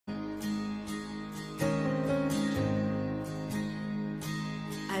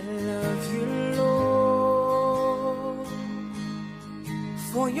love you, Lord,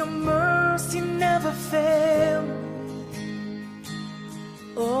 for your mercy never fails.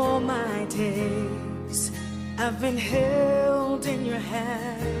 All my days I've been held in your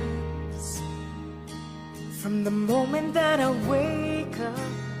hands. From the moment that I wake up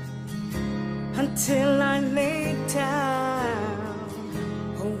until I lay down,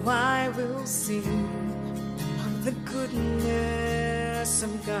 oh, I will sing of the goodness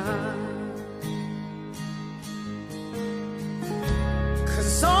of God.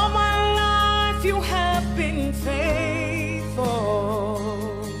 'Cause all my life you have been faithful.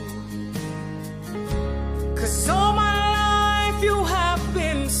 'Cause all my life you have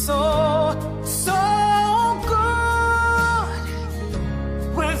been so good.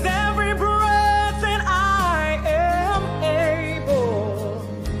 With every breath that I am able,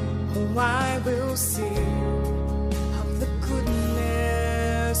 oh, I will sing of the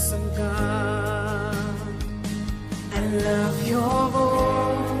goodness of God. I love your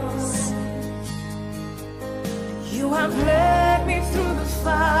voice. You have led me through the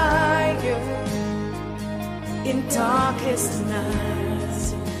fire. In darkest nights,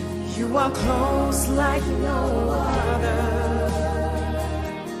 you are close like no other.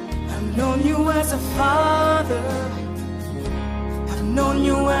 I've known you as a father, I've known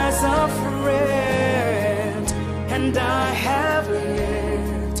you as a friend, and I have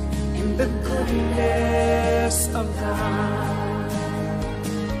lived in the goodness of God.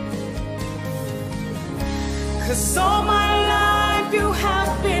 'Cause all my life you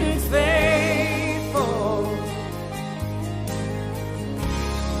have been faithful.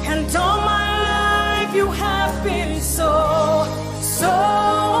 And all my life you have been so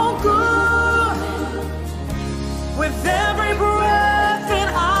good. With every breath that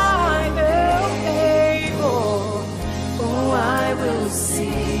I am able, oh, I will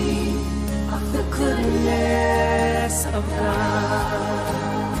sing of the goodness of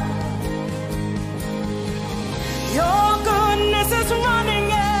God. Your goodness is running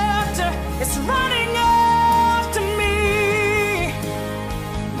after, it's running after me.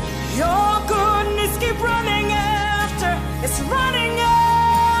 Your goodness keep running after, it's running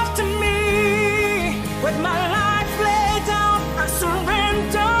after me. With my life laid down, I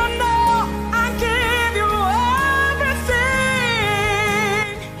surrender now. I give you everything.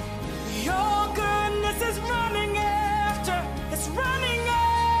 Your goodness is running after, it's running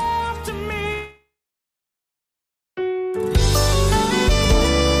after me.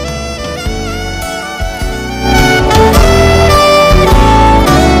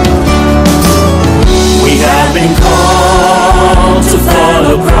 Been called to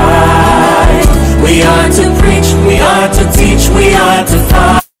follow Christ. We are to preach, we are to teach, we are to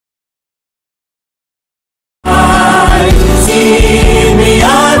fight. See me, I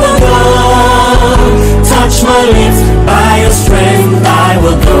will go. Touch my lips, by your strength I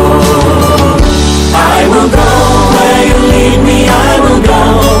will go. I will go where you lead me, I will go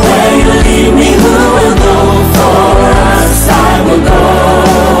where you lead me. Who will go for us? I will go.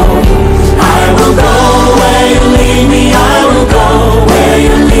 I will go where you lead me, I will go where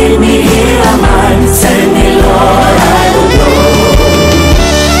you lead me. Here am I, send me, Lord, I will go.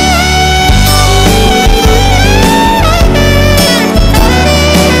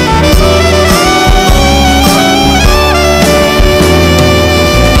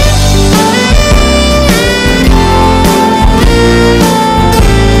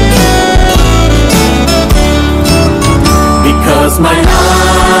 Because my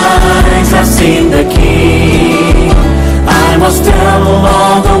eyes have seen the King, I must tell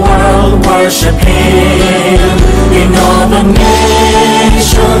all the world, worship Him. In all the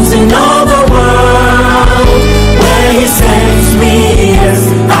nations, in all the world, where He sends me, yes,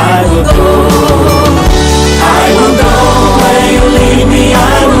 I will go. I will go where you lead me, I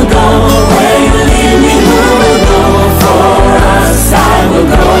will go where you lead me. Who will go for us? I will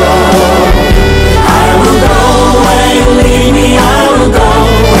go. I will go where you lead me, I will go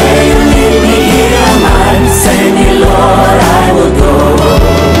where you lead me. Here am I, send me, Lord, I will go.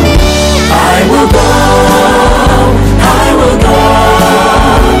 I will go, I will go.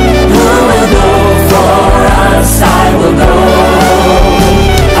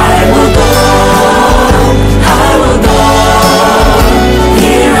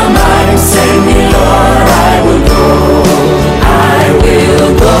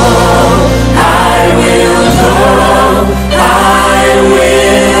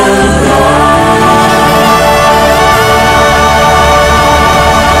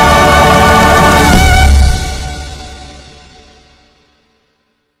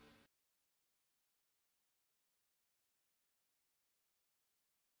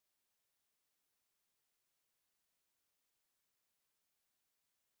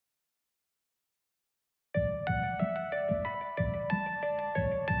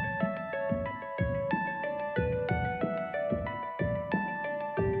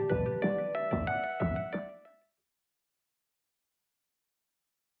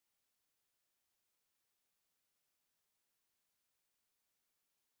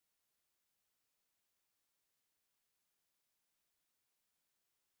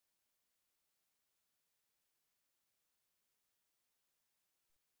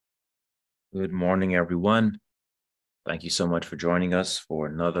 Good morning, everyone. Thank you so much for joining us for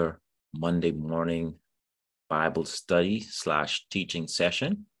another Monday morning Bible study / teaching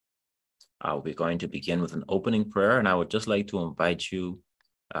session. We're going to begin with an opening prayer, and I would just like to invite you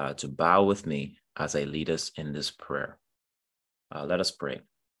to bow with me as I lead us in this prayer. Let us pray.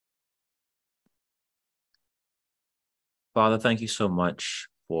 Father, thank you so much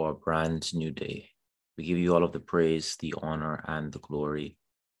for a brand new day. We give you all of the praise, the honor, and the glory.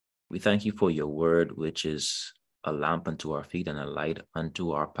 We thank you for your word, which is a lamp unto our feet and a light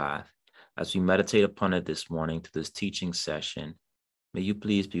unto our path. As we meditate upon it this morning to this teaching session, may you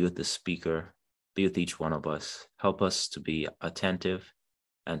please be with the speaker, be with each one of us. Help us to be attentive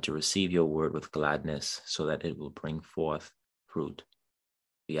and to receive your word with gladness so that it will bring forth fruit.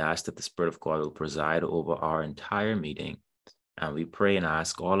 We ask that the Spirit of God will preside over our entire meeting, and we pray and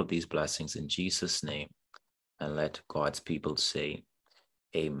ask all of these blessings in Jesus' name, and let God's people say,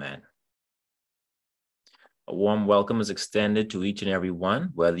 Amen. A warm welcome is extended to each and every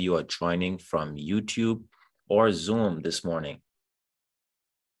one, whether you are joining from YouTube or Zoom this morning.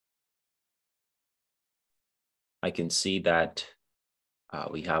 I can see that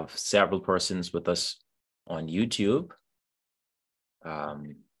we have several persons with us on YouTube.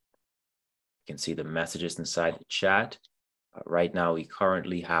 You can see the messages inside the chat. Right now, we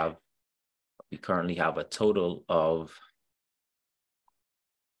currently have a total of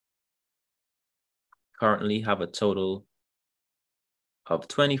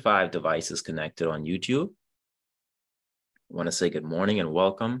 25 devices connected on YouTube. I want to say good morning and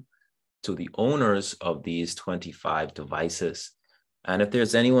welcome to the owners of these 25 devices. And if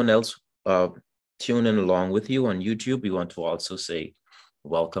there's anyone else tuning along with you on YouTube, we want to also say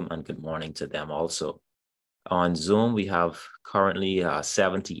welcome and good morning to them also. On Zoom, we have currently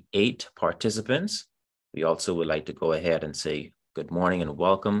 78 participants. We also would like to go ahead and say good morning and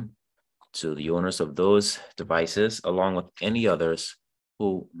welcome to the owners of those devices, along with any others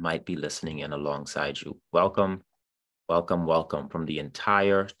who might be listening in alongside you. Welcome, welcome, welcome from the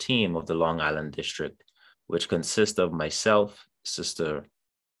entire team of the Long Island District, which consists of myself, Sister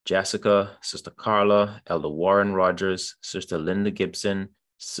Jessica, Sister Carla, Elder Warren Rogers, Sister Linda Gibson,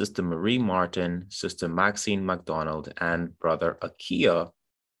 Sister Marie Martin, Sister Maxine McDonald, and Brother Akia,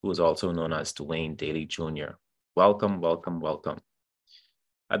 who is also known as Dwayne Daly Jr. Welcome, welcome, welcome.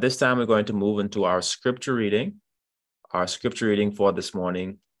 At this time, we're going to move into our scripture reading. Our scripture reading for this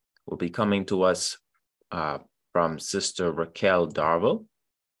morning will be coming to us from Sister Raquel Darville.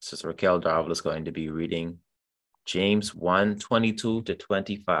 Sister Raquel Darville is going to be reading James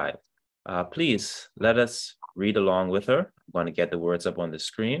 1:22-25. Please let us read along with her. I'm going to get the words up on the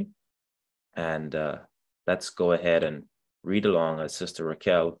screen. And let's go ahead and read along as Sister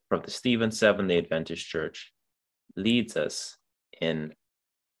Raquel from the Stephen Seventh-day Adventist Church leads us in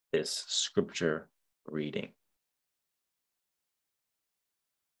this scripture reading.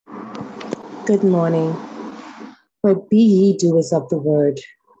 Good morning. But be ye doers of the word,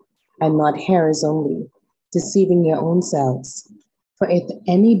 and not hearers only, deceiving your own selves. For if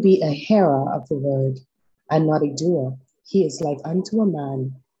any be a hearer of the word, and not a doer, he is like unto a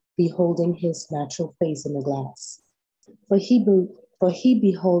man beholding his natural face in a glass. For he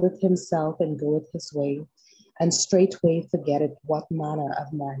beholdeth himself and goeth his way, and straightway forgetteth what manner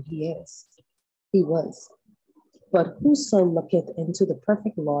of man he was. But whoso looketh into the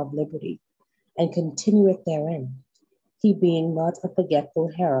perfect law of liberty, and continueth therein, he being not a forgetful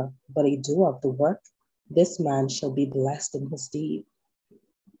hearer, but a doer of the work, this man shall be blessed in his deed.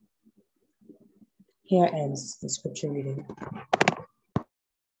 Here ends the scripture reading.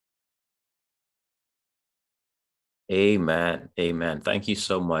 Amen. Amen. Thank you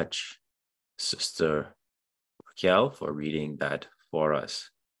so much, Sister Raquel, for reading that for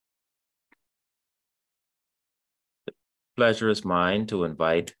us. The pleasure is mine to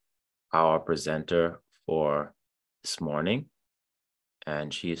invite our presenter for this morning,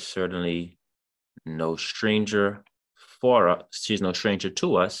 and she is certainly no stranger for us. She's no stranger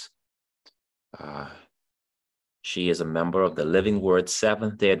to us. She is a member of the Living Word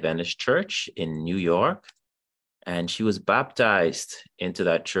Seventh-day Adventist Church in New York, and she was baptized into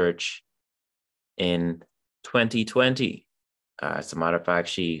that church in 2020. As a matter of fact,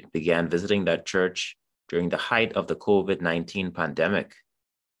 she began visiting that church during the height of the COVID-19 pandemic.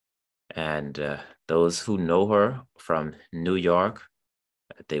 And those who know her from New York,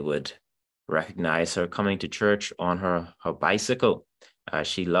 they would recognize her coming to church on her bicycle.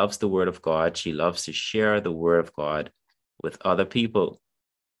 She loves the Word of God. She loves to share the Word of God with other people.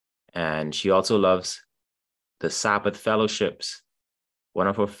 And she also loves the Sabbath fellowships. One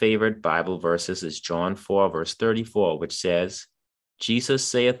of her favorite Bible verses is John 4, verse 34, which says, Jesus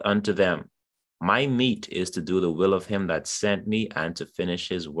saith unto them, My meat is to do the will of him that sent me and to finish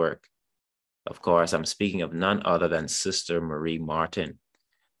his work. Of course, I'm speaking of none other than Sister Marie Martin.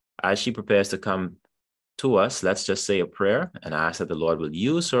 As she prepares to come to us, let's just say a prayer and ask that the Lord will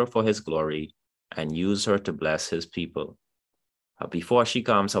use her for his glory and use her to bless his people. Before she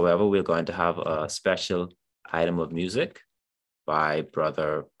comes, however, we're going to have a special item of music by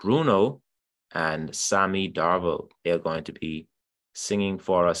Brother Bruno and Sammy Darville. They're going to be singing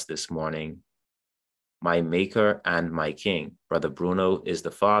for us this morning, My Maker and My King. Brother Bruno is the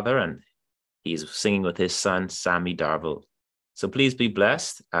father, and he's singing with his son, Sammy Darville. So please be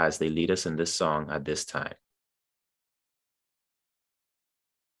blessed as they lead us in this song at this time.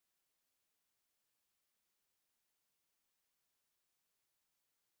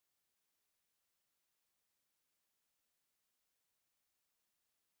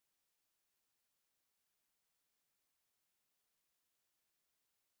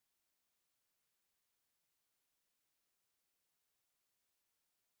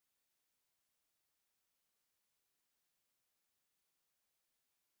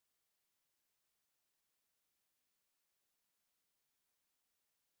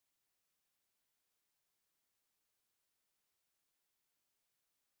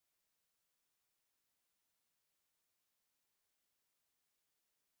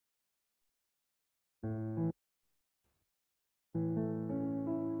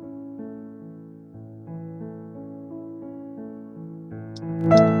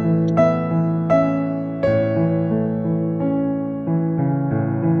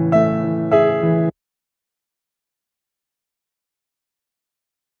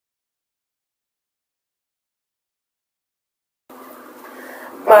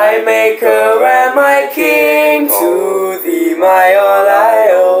 My Maker and my King, to thee my all I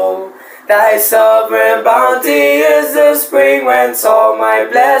owe. Thy sovereign bounty is the spring whence all my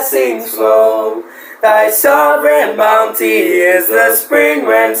blessings flow. Thy sovereign bounty is the spring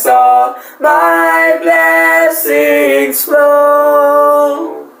whence all my blessings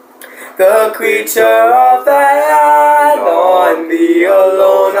flow. The creature of thy hand, on thee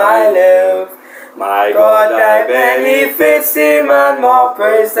alone I live. My God, thy benefits demand more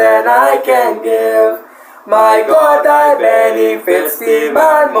praise than I can give. My God, thy benefits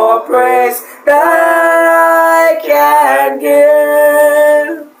demand more praise than I can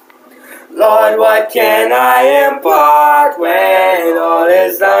give. Lord, what can I impart when all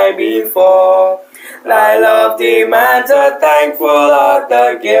is thine before? Thy love demands a thankful heart,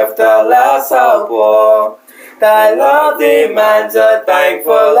 the gift of less of war. Thy love demands a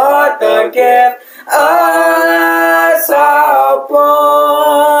thankful heart, the gift of less of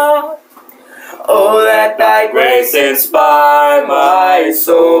war. Oh, let thy grace inspire my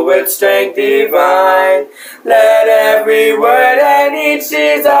soul with strength divine. Let every word and each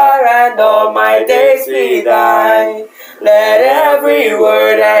desire and all my days be thine. Let every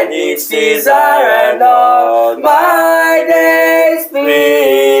word and each desire and all my days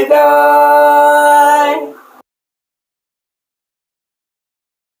be thine.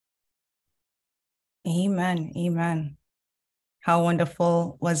 Amen. Amen. How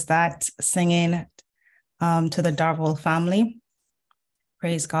wonderful was that singing to the Darville family?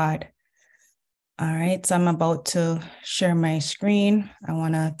 Praise God. All right, so I'm about to share my screen. I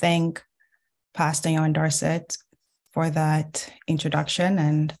want to thank Pastor Jan Dorset for that introduction,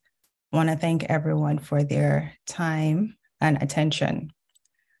 and I want to thank everyone for their time and attention.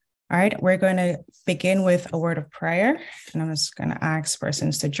 All right, we're going to begin with a word of prayer, and I'm just going to ask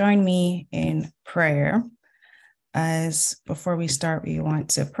persons to join me in prayer. As before we start, we want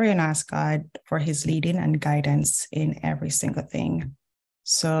to pray and ask God for his leading and guidance in every single thing.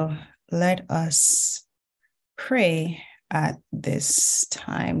 So let us pray at this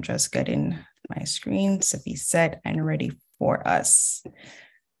time. Just getting my screen to be set and ready for us.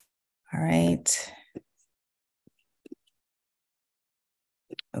 All right.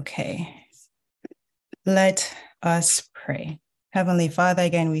 Okay. Let us pray. Heavenly Father,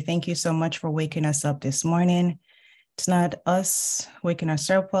 again, we thank you so much for waking us up this morning. It's not us waking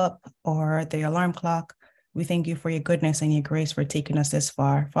ourselves up or the alarm clock. We thank you for your goodness and your grace for taking us this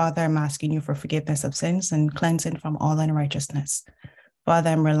far. Father, I'm asking you for forgiveness of sins and cleansing from all unrighteousness. Father,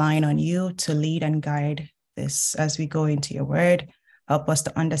 I'm relying on you to lead and guide this as we go into your word. Help us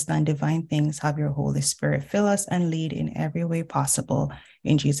to understand divine things. Have your Holy Spirit fill us and lead in every way possible.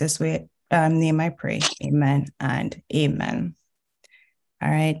 In Jesus' name I pray. Amen and amen.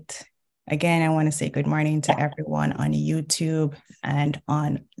 All right. Again, I want to say good morning to everyone on YouTube and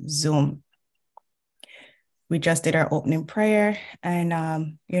on Zoom. We just did our opening prayer,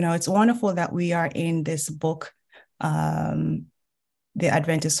 and it's wonderful that we are in this book the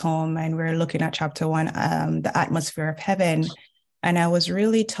Adventist Home, and we're looking at chapter 1, the atmosphere of heaven. And I was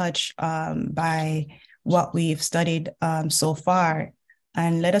really touched by what we've studied so far.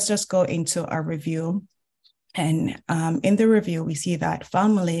 And let us just go into a review. And in the review, we see that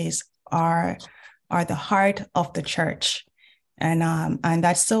families are the heart of the church. And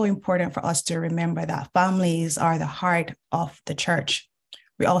that's so important for us to remember, that families are the heart of the church.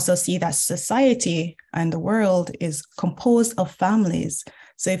 We also see that society and the world is composed of families.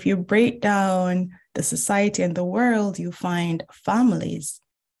 So if you break down the society and the world, you find families,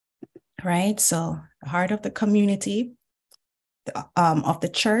 right? So the heart of the community, of the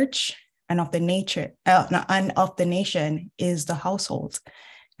church, and of the nature, and of the nation is the household.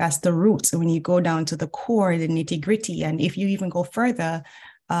 That's the roots. When you go down to the core, the nitty-gritty, and if you even go further,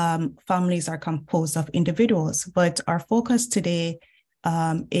 families are composed of individuals. But our focus today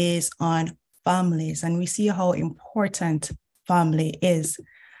is on families, and we see how important family is.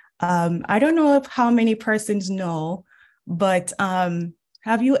 I don't know how many persons know, but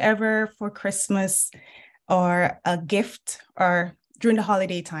have you ever, for Christmas or a gift, or during the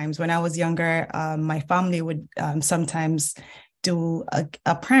holiday times when I was younger, my family would sometimes do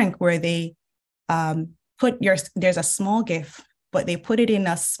a prank where they there's a small gift, but they put it in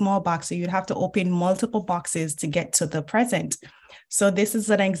a small box. So you'd have to open multiple boxes to get to the present. So this is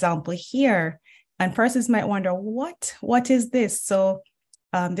an example here. And persons might wonder, what is this? So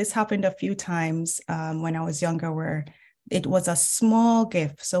this happened a few times when I was younger, where it was a small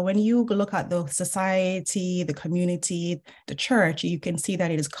gift. So when you look at the society, the community, the church, you can see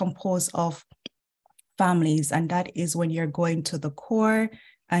that it is composed of families. And that is when you're going to the core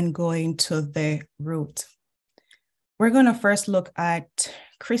and going to the root. We're going to first look at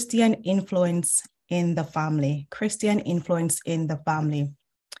Christian influence in the family. Christian influence in the family.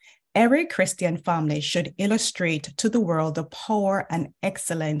 Every Christian family should illustrate to the world the power and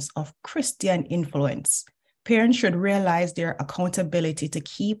excellence of Christian influence. Parents should realize their accountability to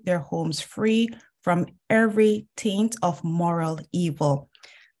keep their homes free from every taint of moral evil.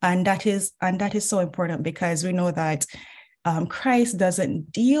 And that is so important, because we know that Christ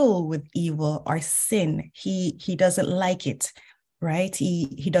doesn't deal with evil or sin. He doesn't like it, right?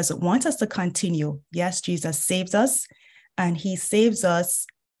 He doesn't want us to continue. Yes, Jesus saves us, and he saves us.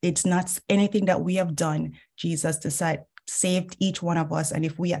 It's not anything that we have done. Jesus saved each one of us. And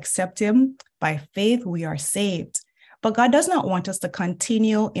if we accept him by faith, we are saved. But God does not want us to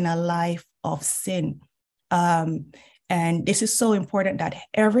continue in a life of sin. And this is so important, that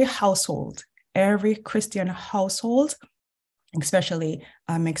every household, every Christian household, especially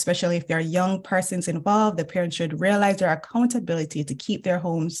if there are young persons involved, the parents should realize their accountability to keep their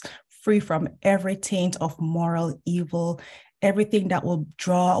homes free from every taint of moral evil, everything that will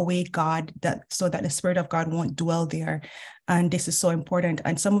draw away God, so that the Spirit of God won't dwell there. And this is so important.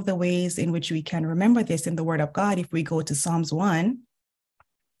 And some of the ways in which we can remember this in the Word of God, if we go to Psalms 1,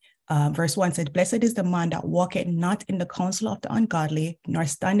 verse 1 said, "Blessed is the man that walketh not in the counsel of the ungodly, nor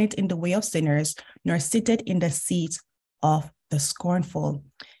standeth in the way of sinners, nor sitteth in the seat of the scornful."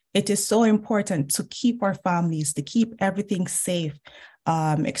 It is so important to keep our families, to keep everything safe,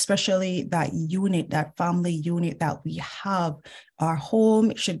 especially that unit, that family unit that we have. Our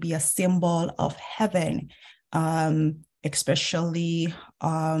home should be a symbol of heaven, especially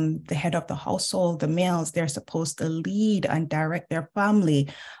the head of the household, the males. They're supposed to lead and direct their family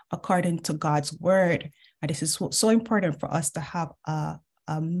according to God's word. And this is so important for us to have a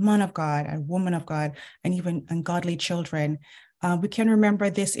man of God, a woman of God, and even godly children. We can remember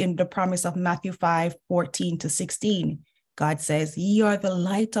this in the promise of Matthew 5:14-16. God says, "Ye are the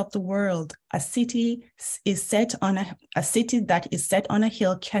light of the world. A city that is set on a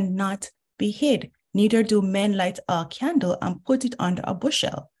hill cannot be hid. Neither do men light a candle and put it under a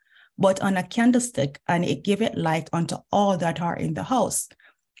bushel, but on a candlestick, and it giveth light unto all that are in the house.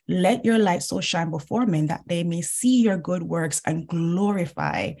 Let your light so shine before men that they may see your good works and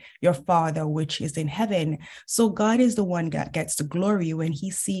glorify your Father which is in heaven." So God is the one that gets the glory when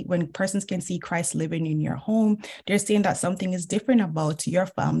persons can see Christ living in your home. They're saying that something is different about your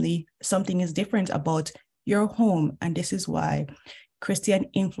family, something is different about your home. And this is why Christian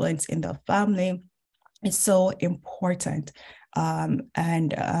influence in the family is so important.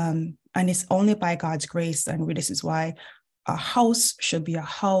 And it's only by God's grace. And this is why a house should be a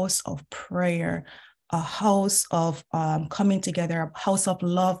house of prayer, a house of coming together, a house of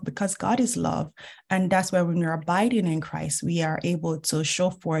love, because God is love. And that's why when we're abiding in Christ, we are able to show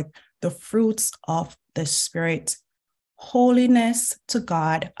forth the fruits of the Spirit. Holiness to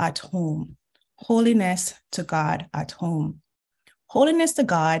God at home. Holiness to God at home. Holiness to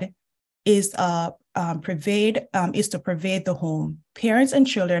God is pervade the home. Parents and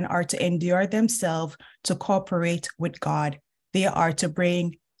children are to endure themselves to cooperate with God. They are to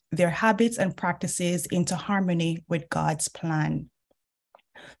bring their habits and practices into harmony with God's plan.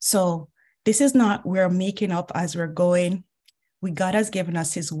 So this is not we're making up as we're going. God has given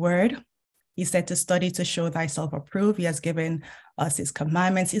us his word. He said to study to show thyself approved. He has given us his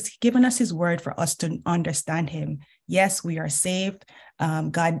commandments. He's given us his word for us to understand him. Yes, we are saved.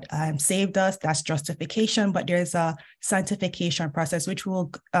 God saved us. That's justification, but there's a sanctification process, which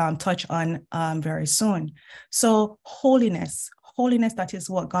we'll touch on very soon. So holiness, that is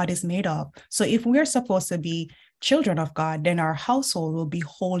what God is made of. So if we're supposed to be children of God, then our household will be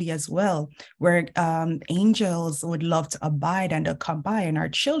holy as well, where angels would love to abide and to come by, and our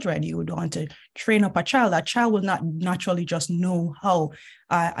children, you would want to train up a child. That child will not naturally just know how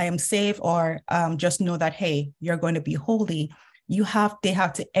I am saved, or just know that, hey, you're going to be holy. They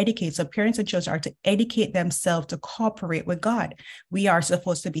have to educate. So parents and children are to educate themselves to cooperate with God. We are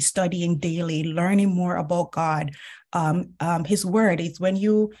supposed to be studying daily, learning more about God. His word is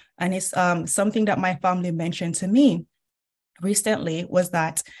and it's something that my family mentioned to me recently was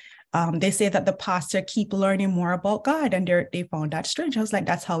that they say that the pastor keep learning more about God, and they found that strange. I was like,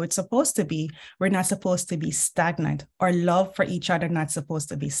 that's how it's supposed to be. We're not supposed to be stagnant. Our love for each other not supposed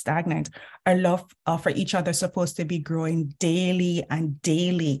to be stagnant. Our love for each other is supposed to be growing daily and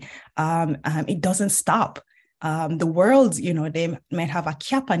daily. It doesn't stop. The world, they might have a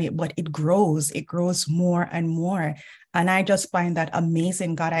cap on it, but it grows more and more. And I just find that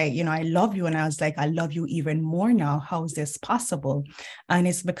amazing. God, I love you. And I was like, I love you even more now. How is this possible? And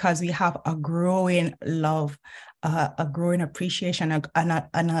it's because we have a growing love, a growing appreciation,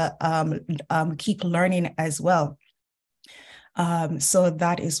 and keep learning as well. So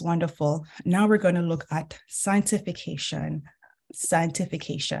that is wonderful. Now we're going to look at sanctification.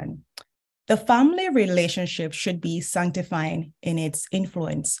 The family relationship should be sanctifying in its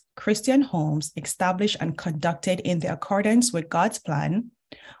influence. Christian homes established and conducted in the accordance with God's plan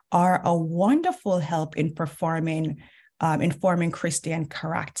are a wonderful help in forming Christian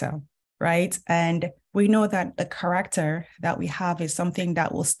character, right? And we know that the character that we have is something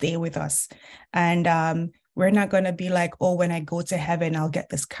that will stay with us. And we're not going to be like, oh, when I go to heaven, I'll get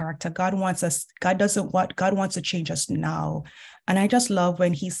this character. God wants to change us now. And I just love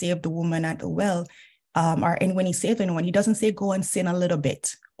when he saved the woman at the well, and when he saved anyone, he doesn't say go and sin a little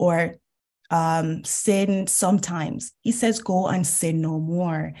bit or sin sometimes. He says go and sin no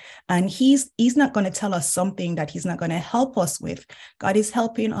more. And he's not going to tell us something that he's not going to help us with. God is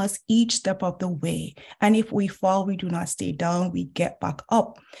helping us each step of the way. And if we fall, we do not stay down, we get back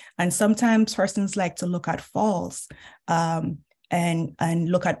up. And sometimes persons like to look at falls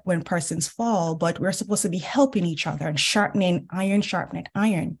and look at when persons fall, but we're supposed to be helping each other and sharpening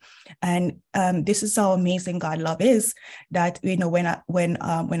iron. And this is how amazing God love is, that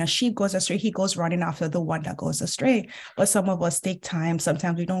when a sheep goes astray, he goes running after the one that goes astray. But some of us take time.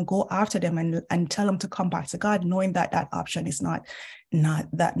 Sometimes we don't go after them and tell them to come back to God, knowing that option is not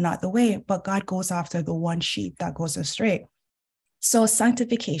the way. But God goes after the one sheep that goes astray. So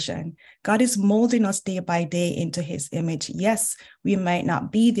sanctification, God is molding us day by day into his image. Yes, we might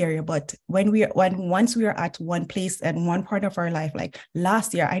not be there, but once we are at one place and one part of our life, like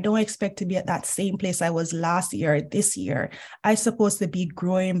last year, I don't expect to be at that same place I was last year, this year. I'm supposed to be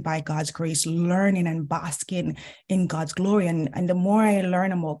growing by God's grace, learning and basking in God's glory. And the more I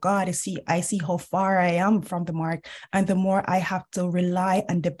learn about God, I see how far I am from the mark, and the more I have to rely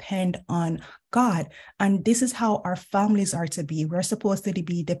and depend on God. And this is how our families are to be. We're supposed to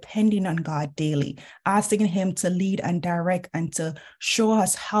be depending on God daily, asking him to lead and direct and to show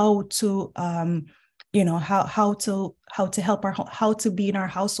us how to how to help how to be in our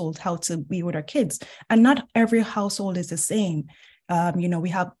household, how to be with our kids. And not every household is the same. We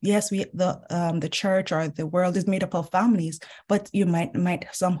have, the church or the world is made up of families, but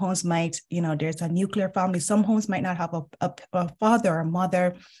some homes might, there's a nuclear family. Some homes might not have a father or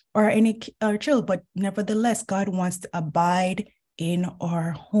mother or any child, but nevertheless, God wants to abide in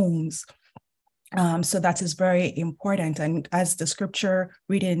our homes. So that is very important. And as the scripture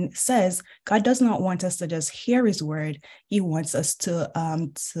reading says, God does not want us to just hear his word. He wants us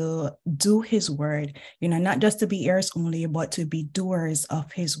to do his word, not just to be ears only, but to be doers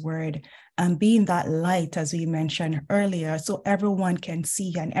of his word and being that light, as we mentioned earlier, so everyone can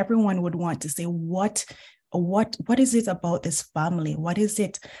see and everyone would want to say, what is it about this family? What is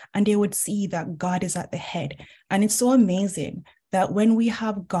it? And they would see that God is at the head. And it's so amazing that when we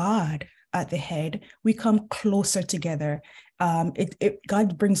have God at the head, we come closer together.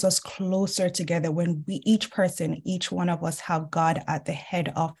 God brings us closer together when each one of us have God at the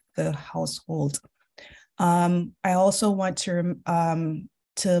head of the household. I also want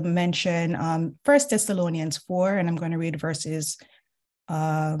to mention 1 Thessalonians 4, and I'm going to read verses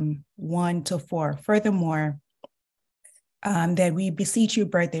 1 to 4. Furthermore, that we beseech you,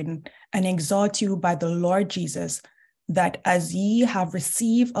 brethren, and exhort you by the Lord Jesus, that as ye have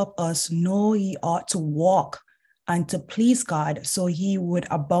received of us, know ye ought to walk and to please God, so ye would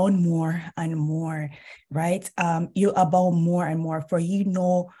abound more and more, right? You abound more and more, for you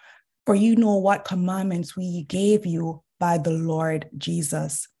know what commandments we gave you by the Lord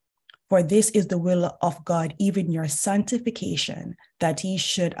Jesus. For this is the will of God, even your sanctification, that ye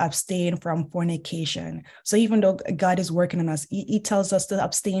should abstain from fornication. So even though God is working on us, he tells us to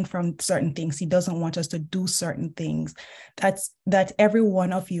abstain from certain things. He doesn't want us to do certain things. That every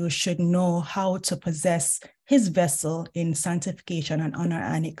one of you should know how to possess his vessel in sanctification and honor,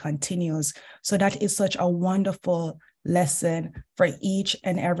 and it continues. So that is such a wonderful lesson for each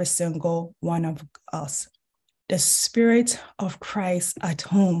and every single one of us. The Spirit of Christ at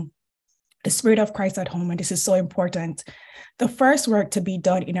home. The Spirit of Christ at home, and this is so important. The first work to be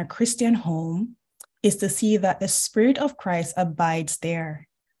done in a Christian home is to see that the Spirit of Christ abides there.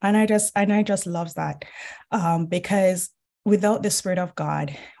 And I just love that, because without the Spirit of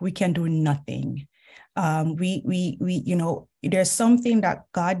God, we can do nothing. There's something that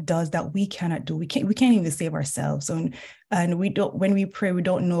God does that we cannot do. We can't even save ourselves. And we don't, when we pray, we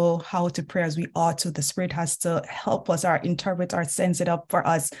don't know how to pray as we ought to. The Spirit has to help us or interpret or sense it up for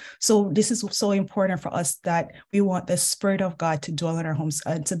us. So this is so important for us, that we want the Spirit of God to dwell in our homes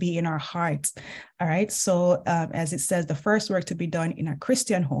and to be in our hearts. All right. So as it says, the first work to be done in a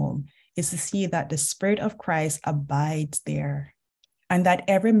Christian home is to see that the Spirit of Christ abides there, and that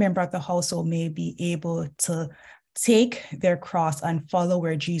every member of the household may be able to take their cross and follow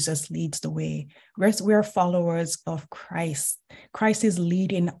where Jesus leads the way. We're followers of Christ. Christ is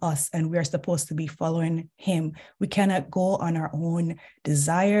leading us, and we're supposed to be following him. We cannot go on our own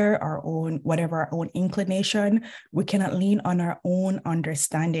desire, our own inclination. We cannot lean on our own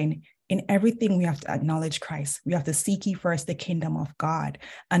understanding. In everything, we have to acknowledge Christ. We have to seek ye first the kingdom of God,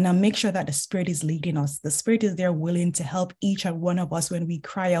 and now make sure that the Spirit is leading us. The Spirit is there willing to help each and one of us when we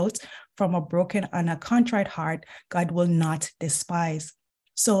cry out from a broken and a contrite heart. God will not despise.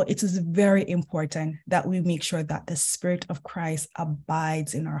 So it is very important that we make sure that the Spirit of Christ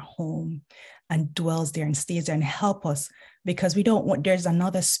abides in our home and dwells there and stays there and help us, because there's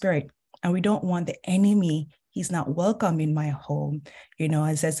another spirit, and we don't want the enemy. He's not welcome in my home.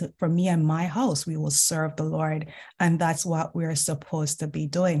 It says, for me and my house, we will serve the Lord. And that's what we're supposed to be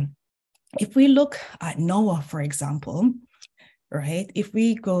doing. If we look at Noah, for example, right? If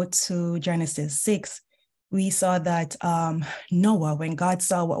we go to Genesis 6, we saw that Noah, when God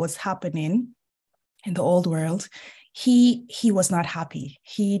saw what was happening in the old world, he was not happy.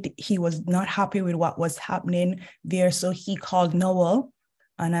 He was not happy with what was happening there. So he called Noah.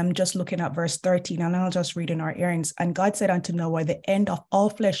 And I'm just looking at verse 13, and I'll just read in our earings. And God said unto Noah, the end of all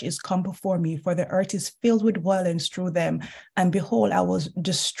flesh is come before me, for the earth is filled with violence through them. And behold, I will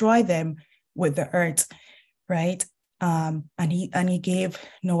destroy them with the earth, right? And he gave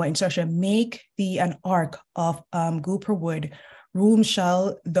Noah instruction, make thee an ark of gopher wood. Room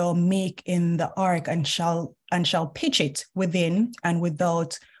shall thou make in the ark, and shall pitch it within and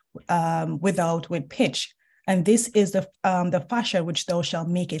without with pitch. And this is the fashion which thou shalt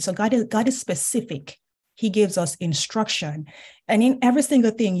make it. So God is specific. He gives us instruction. And in every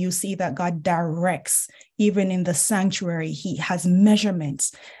single thing, you see that God directs. Even in the sanctuary, he has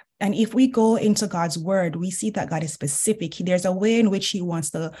measurements. And if we go into God's word, we see that God is specific. There's a way in which he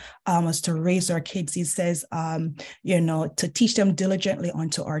wants us to raise our kids. He says, to teach them diligently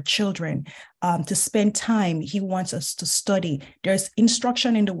unto our children, to spend time. He wants us to study. There's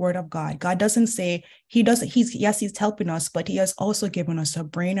instruction in the word of God. God doesn't say he's helping us, but he has also given us a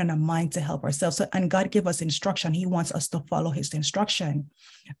brain and a mind to help ourselves. And God gave us instruction. He wants us to follow his instruction.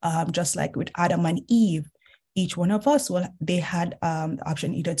 Just like with Adam and Eve. Each one of us, they had the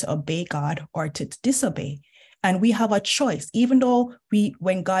option either to obey God or to disobey. And we have a choice, even though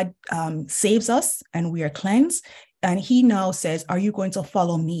when God saves us and we are cleansed, and he now says, are you going to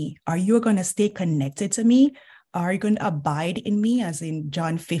follow me? Are you going to stay connected to me? Are you going to abide in me? As in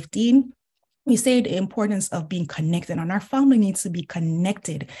John 15, we say the importance of being connected, and our family needs to be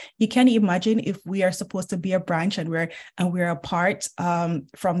connected. You can imagine if we are supposed to be a branch and we're apart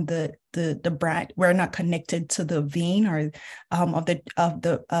from the branch, we're not connected to the vein or of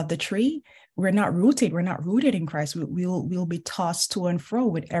the tree. rooted in Christ. We'll be tossed to and fro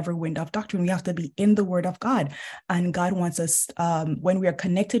with every wind of doctrine. We have to be in the word of God. And God wants us, when we are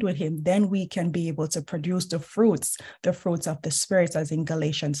connected with him, then we can be able to produce the fruits of the Spirit, as in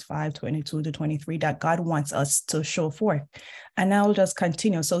Galatians 5:22-23, that God wants us to show forth. And I'll just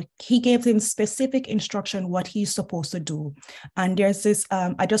continue. So he gave him specific instruction what he's supposed to do. And there's this,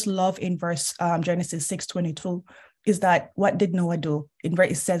 I just love in verse Genesis 6:22, is that what did Noah do?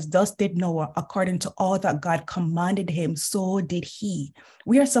 It says, thus did Noah, according to all that God commanded him, so did he.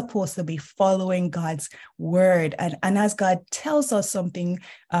 We are supposed to be following God's word. And as God tells us something,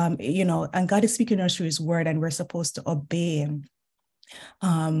 and God is speaking us through his word, and we're supposed to obey him.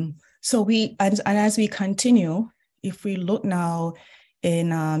 So as we continue, if we look now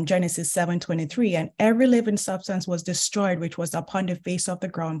in Genesis 7:23, and every living substance was destroyed, which was upon the face of the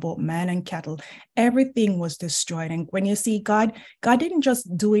ground, both man and cattle. Everything was destroyed. And when you see God didn't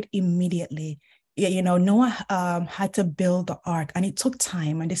just do it immediately. Noah had to build the ark, and it took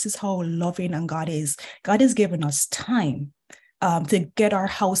time. And this is how loving and God is. God has given us time to get our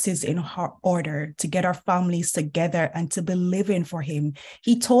houses in order, to get our families together, and to be living for him.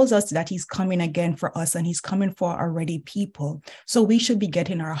 He told us that he's coming again for us, and he's coming for our ready people. So we should be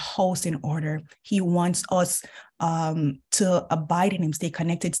getting our house in order. He wants us to abide in him, stay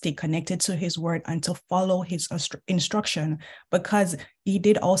connected to his word, and to follow his instruction, because he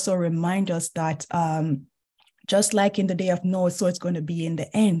did also remind us that just like in the day of Noah, so it's going to be in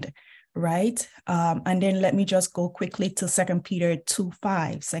the end. Right. And then let me just go quickly to 2 Peter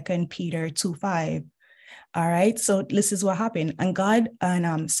 2:5. All right. So this is what happened. And God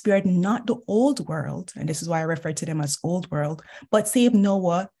spared not the old world. And this is why I refer to them as old world, but saved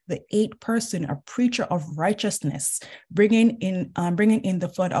Noah, the eighth person, a preacher of righteousness, bringing in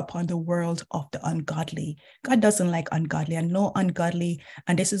the flood upon the world of the ungodly. God doesn't like ungodly, and no ungodly.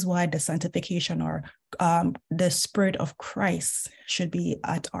 And this is why the sanctification, or the Spirit of Christ, should be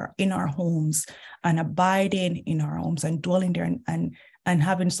in our homes, and abiding in our homes, and dwelling there, and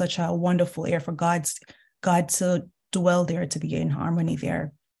having such a wonderful air for God to dwell there, to be in harmony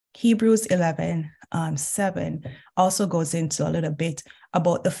there. Hebrews 11:7 also goes into a little bit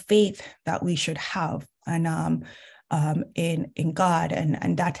about the faith that we should have, and in God,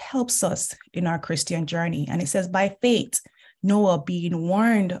 and that helps us in our Christian journey. And it says, by faith, Noah, being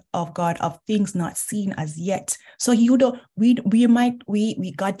warned of God of things not seen as yet. So God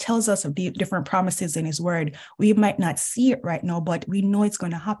tells us of the different promises in his word. We might not see it right now, but we know it's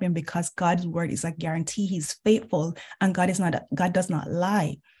going to happen, because God's word is a guarantee. He's faithful, and God does not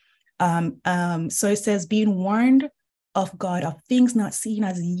lie. So it says, being warned of God of things not seen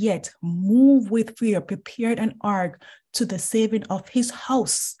as yet, move with fear, prepared an ark to the saving of his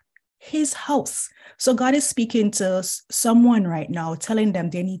house. So God is speaking to someone right now, telling them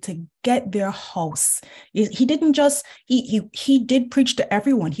they need to get their house. He didn't just, he did preach to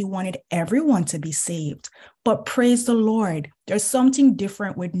everyone. He wanted everyone to be saved. But praise the Lord, there's something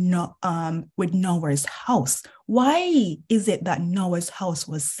different with Noah's house. Why is it that Noah's house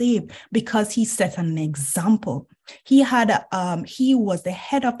was saved? Because he set an example. He was the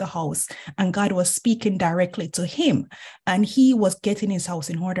head of the house, and God was speaking directly to him, and he was getting his house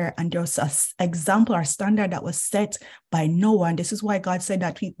in order. And there was an example or standard that was set by Noah. And this is why God said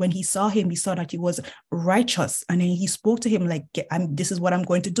that when he saw him, he saw that he was righteous. And then he spoke to him like, this is what I'm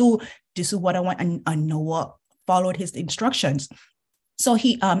going to do. This is what I want. And Noah followed his instructions. So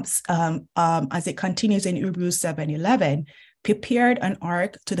he, as it continues in Hebrews 7:11, prepared an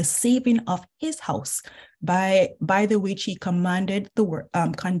ark to the saving of his house, by the which he condemned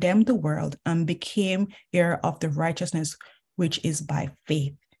the world, and became heir of the righteousness which is by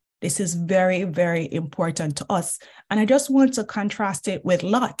faith. This is very, very important to us. And I just want to contrast it with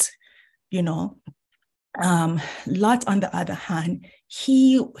Lot. Lot, on the other hand,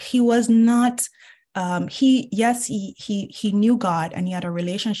 he was not, he knew God, and he had a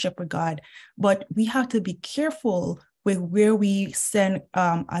relationship with God, but we have to be careful with where we send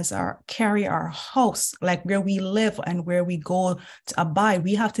carry our house, like where we live and where we go to abide.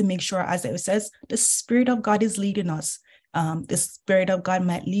 We have to make sure, as it says, the Spirit of God is leading us. The Spirit of God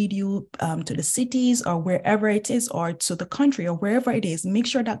might lead you to the cities, or wherever it is, or to the country, or wherever it is. Make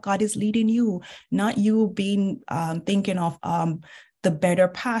sure that God is leading you, not you being thinking of the better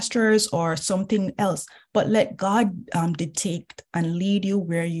pastures or something else, but let God dictate and lead you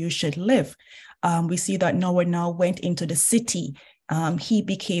where you should live. We see that Noah now went into the city. He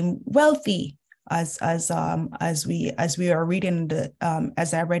became wealthy, as we are reading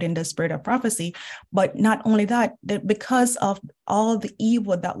as I read in the Spirit of Prophecy. But not only that, because of all the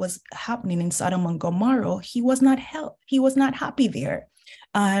evil that was happening in Sodom and Gomorrah, he was not happy there.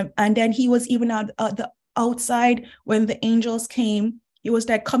 And then he was even out the outside when the angels came. He was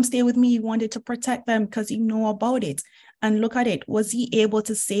like, come stay with me. He wanted to protect them because he knew about it. And look at it. Was he able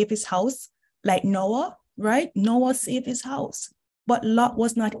to save his house like Noah, right? Noah saved his house, but Lot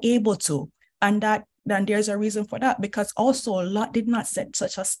was not able to. And then there's a reason for that, because also Lot did not set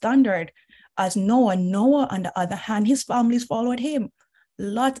such a standard as Noah. Noah, on the other hand, his families followed him.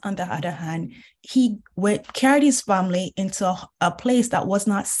 Lot, on the other hand, he carried his family into a place that was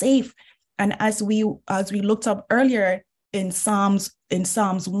not safe. And as we looked up earlier in Psalms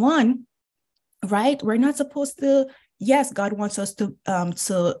 1, right? We're not supposed to. Yes, God wants us to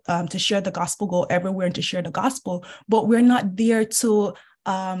share the gospel, go everywhere and to share the gospel, but we're not there to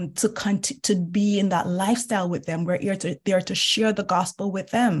be in that lifestyle with them. We're there to share the gospel with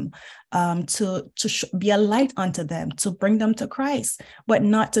them, to be a light unto them, to bring them to Christ, but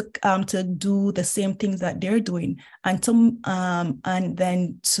not to do the same things that they're doing, and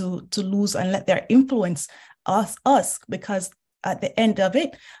then to lose and let their influence us, because at the end of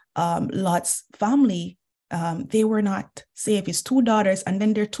it, Lot's family, they were not saved. His 2 daughters, and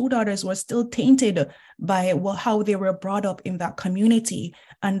then their 2 daughters were still tainted by how they were brought up in that community.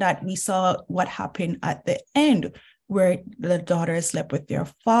 And that we saw what happened at the end, where the daughters slept with their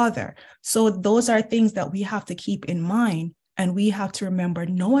father. So those are things that we have to keep in mind. And we have to remember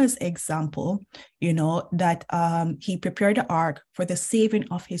Noah's example, that he prepared the ark for the saving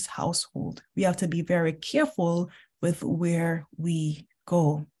of his household. We have to be very careful with where we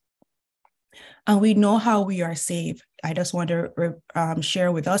go. And we know how we are saved. I just want to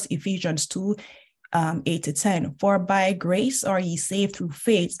share with us Ephesians 2, 8-10. For by grace are ye saved through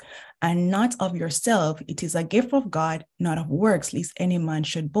faith, and not of yourself. It is a gift of God, not of works, lest any man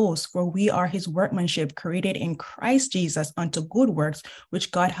should boast. For we are his workmanship, created in Christ Jesus unto good works,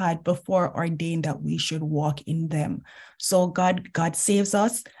 which God had before ordained that we should walk in them. So God saves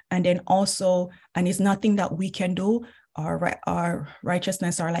us, and then also, and it's nothing that we can do. Our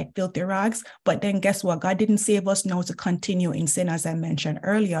righteousness are like filthy rags. But then guess what? God didn't save us now to continue in sin, as I mentioned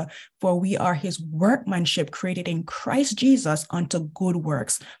earlier, for we are his workmanship, created in Christ Jesus unto good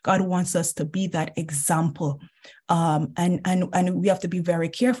works. God wants us to be that example. And we have to be very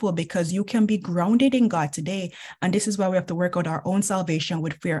careful, because you can be grounded in God today. And this is why we have to work out our own salvation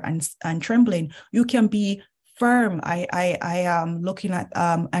with fear and trembling. You can be firm. I am looking at,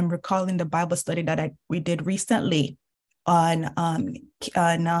 I'm recalling the Bible study that we did recently on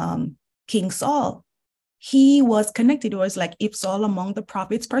King Saul. He was connected. It was like if Saul among the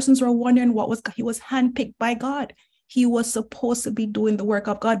prophets, persons were wondering he was handpicked by God. He was supposed to be doing the work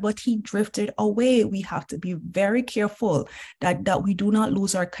of God, but he drifted away. We have to be very careful that we do not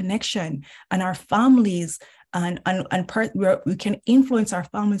lose our connection, and our families and we can influence our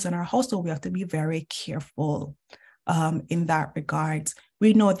families and our household. We have to be very careful in that regard.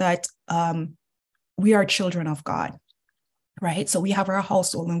 We know that we are children of God. Right. So we have our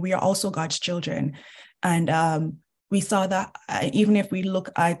household, and we are also God's children. And we saw that even if we look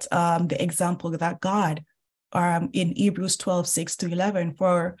at the example that God in Hebrews 12, 6-11,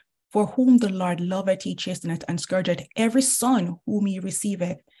 for whom the Lord loveth, he chasteneth and scourgeth every son whom he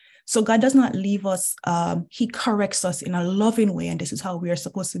receiveth. So God does not leave us. He corrects us in a loving way. And this is how we are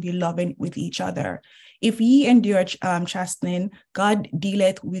supposed to be loving with each other. If ye endure chastening, God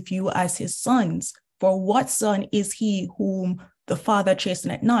dealeth with you as his sons. For what son is he whom the Father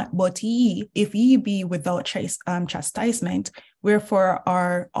chasteneth not? But ye, if ye be without chastisement, wherefore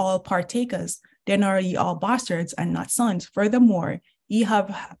are all partakers? Then are ye all bastards and not sons. Furthermore, ye have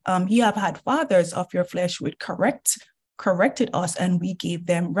had fathers of your flesh which corrected us, and we gave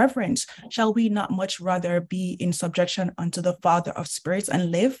them reverence. Shall we not much rather be in subjection unto the Father of spirits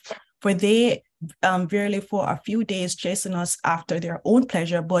and live? For they verily for a few days chasten us after their own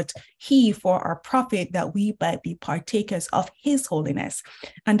pleasure, but he for our profit, that we might be partakers of his holiness.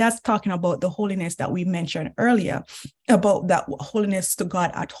 And that's talking about the holiness that we mentioned earlier, about that holiness to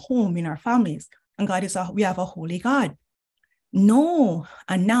God at home in our families. And God we have a holy God. No,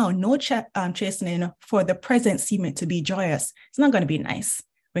 and now no chastening for the present seemeth to be joyous. It's not going to be nice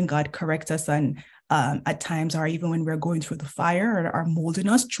when God corrects us, and at times, or even when we're going through the fire or are molding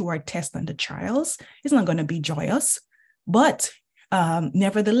us through our tests and the trials. It's not going to be joyous. But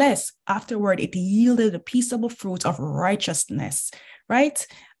nevertheless, afterward, it yielded a peaceable fruit of righteousness, right?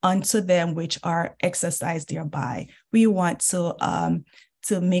 Unto them which are exercised thereby. We want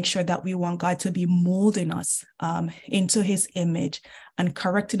to make sure that we want God to be molding us into his image and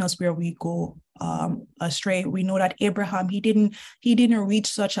correcting us where we go astray. We know that Abraham, he didn't reach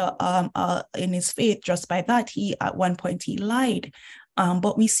such a in his faith just by that. At one point he lied.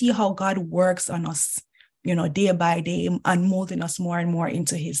 But we see how God works on us day by day, and molding us more and more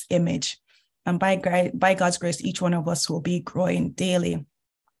into his image. And by God's grace, each one of us will be growing daily.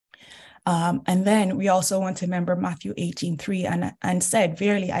 And then we also want to remember Matthew 18:3, and said,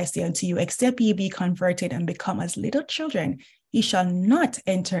 verily I say unto you, except ye be converted and become as little children, ye shall not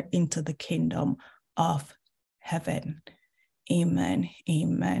enter into the kingdom of heaven. Amen.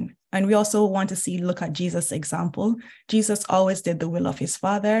 Amen. And we also want to look at Jesus' example. Jesus always did the will of his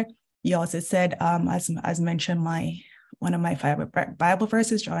Father. He also said, as mentioned, one of my favorite Bible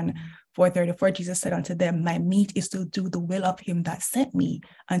verses, John 4:34, Jesus said unto them, my meat is to do the will of him that sent me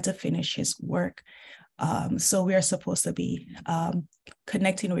and to finish his work. So we are supposed to be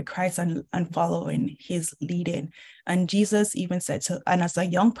connecting with Christ and following his leading. And Jesus even said and as a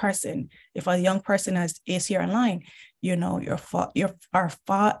young person, if a young person is here online,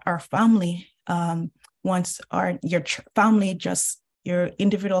 our family wants your family, just your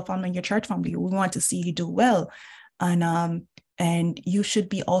individual family, your church family, we want to see you do well. And you should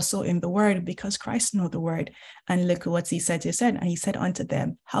be also in the word, because Christ know the word. And look what he said. And he said unto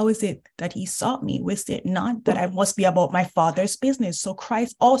them, how is it that he sought me? Was it not that I must be about my Father's business? So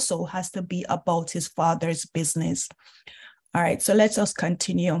Christ also has to be about his Father's business. All right, so let's just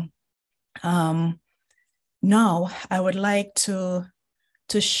continue. Now I would like to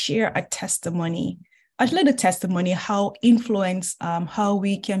share a testimony, a little testimony, how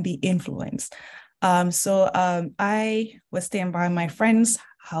we can be influenced. So I was staying by my friend's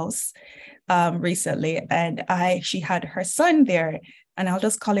house recently, and she had her son there, and I'll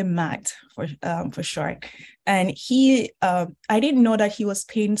just call him Matt for short. And I didn't know that he was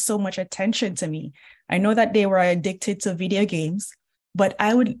paying so much attention to me. I know that they were addicted to video games, but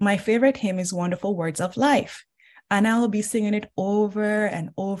my favorite hymn is Wonderful Words of Life, and I will be singing it over and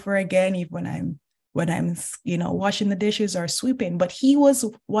over again, even when I'm washing the dishes or sweeping. But he was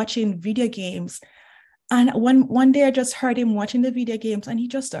watching video games, and one day I just heard him watching the video games, and he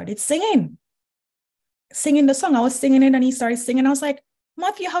just started singing the song. I was singing it, and he started singing. I was like,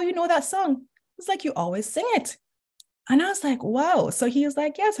 Matthew, how you know that song? It's like, you always sing it. And I was like, wow. So he was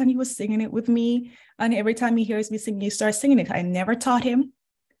like, yes, and he was singing it with me. And every time he hears me singing, he starts singing it. I never taught him.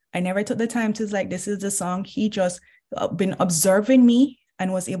 I never took the time to this is the song. He just been observing me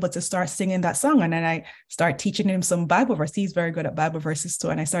and was able to start singing that song. And then I start teaching him some Bible verses. He's very good at Bible verses too.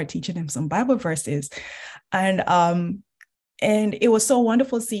 And I started teaching him some Bible verses. And it was so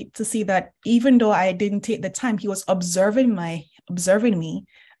wonderful to see that even though I didn't take the time, he was observing me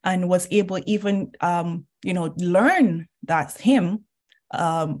and was able even, learn that hymn,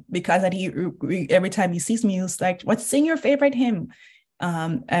 because that every time he sees me, he was like, sing your favorite hymn?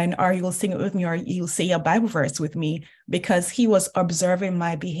 Or you'll sing it with me, or you'll say a Bible verse with me, because he was observing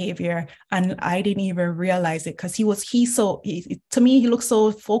my behavior and I didn't even realize it, because he looked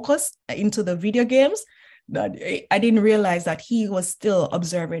so focused into the video games that I didn't realize that he was still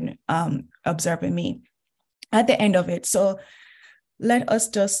observing me at the end of it. So let us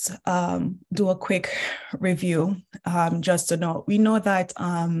just do a quick review, just to know. We know that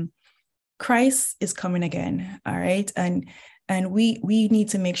Christ is coming again, all right? And we need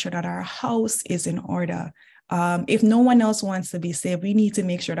to make sure that our house is in order. If no one else wants to be saved, we need to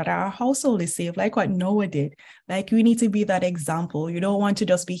make sure that our household is saved, like what Noah did. Like, we need to be that example. You don't want to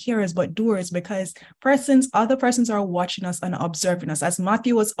just be hearers, but doers, because other persons are watching us and observing us. As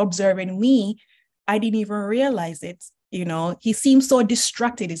Matthew was observing me, I didn't even realize it. He seems so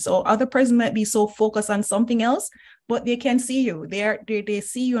distracted. So other person might be so focused on something else, but they can see you. They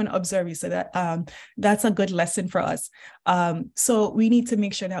see you and observe you. So that's a good lesson for us. So we need to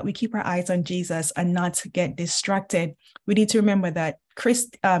make sure that we keep our eyes on Jesus and not get distracted. We need to remember that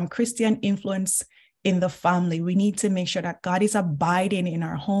Christian influence in the family. We need to make sure that God is abiding in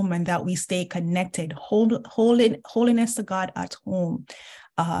our home and that we stay connected, holiness to God at home.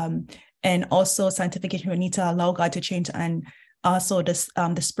 And also sanctification, we need to allow God to change, and also the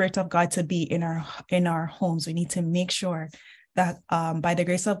Spirit of God to be in our homes. We need to make sure that by the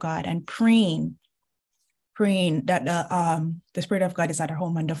grace of God and praying that the Spirit of God is at our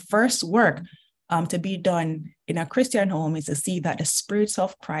home. And the first work to be done in a Christian home is to see that the Spirit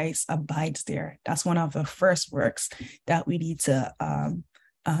of Christ abides there. That's one of the first works that we need to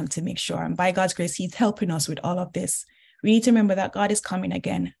make sure. And by God's grace, He's helping us with all of this. We need to remember that God is coming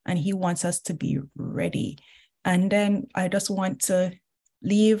again, and He wants us to be ready. And then I just want to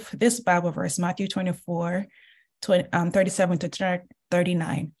leave this Bible verse, Matthew 24, 37 to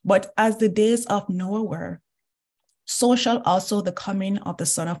 39. But as the days of Noah were, so shall also the coming of the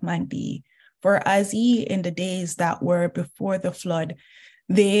Son of Man be. For as ye in the days that were before the flood,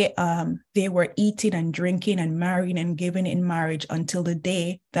 they were eating and drinking and marrying and giving in marriage until the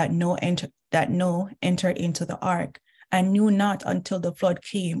day that Noah that Noah entered into the ark, and knew not until the flood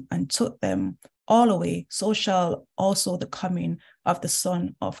came and took them all away, so shall also the coming of the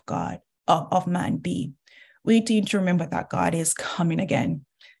Son of God, of man be. We need to remember that God is coming again.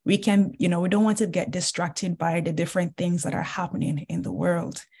 We can, we don't want to get distracted by the different things that are happening in the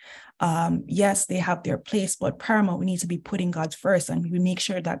world. Yes, they have their place, but paramount, we need to be putting God first, and we make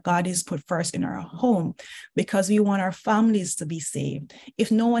sure that God is put first in our home, because we want our families to be saved. If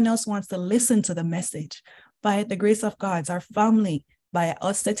no one else wants to listen to the message, by the grace of God, our family, by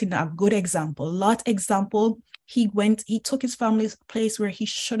us setting a good example, Lot example, he took his family's place where he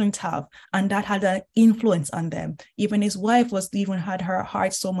shouldn't have, and that had an influence on them. Even his wife had her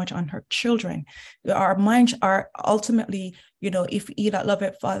heart so much on her children. Our minds are ultimately, if he that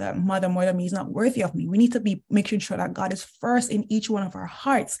loveth father, mother more than me is not worthy of me. We need to be making sure that God is first in each one of our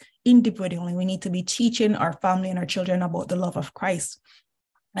hearts individually. We need to be teaching our family and our children about the love of Christ.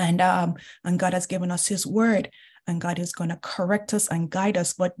 And God has given us his word, and God is going to correct us and guide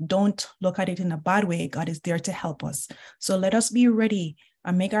us, but don't look at it in a bad way. God is there to help us. So let us be ready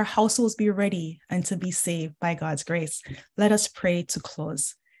and make our households be ready and to be saved by God's grace. Let us pray to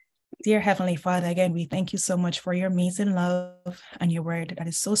close. Dear Heavenly Father, again, we thank you so much for your amazing love and your word that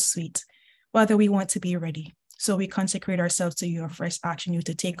is so sweet. Father, we want to be ready. So we consecrate ourselves to you, first asking you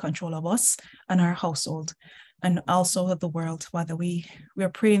to take control of us and our household, and also of the world. Father, we are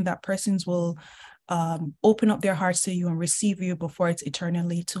praying that persons will open up their hearts to you and receive you before it's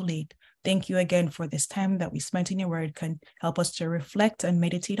eternally too late. Thank you again for this time that we spent in your word. Can help us to reflect and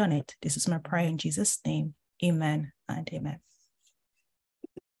meditate on it. This is my prayer in Jesus' name. Amen and amen.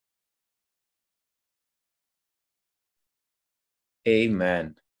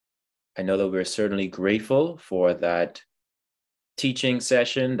 Amen. I know that we're certainly grateful for that teaching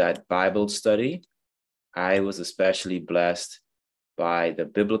session, that Bible study. I was especially blessed by the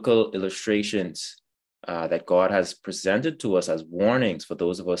biblical illustrations that God has presented to us as warnings for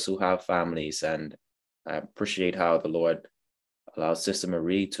those of us who have families. And I appreciate how the Lord allows Sister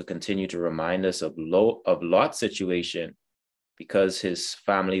Marie to continue to remind us of Lot's situation. Because his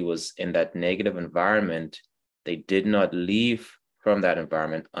family was in that negative environment, they did not leave from that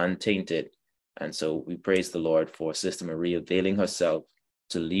environment untainted. And so we praise the Lord for Sister Marie availing herself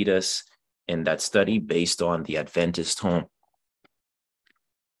to lead us in that study based on the Adventist home.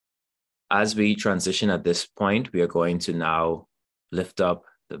 As we transition at this point, we are going to now lift up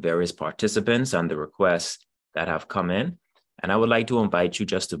the various participants and the requests that have come in. And I would like to invite you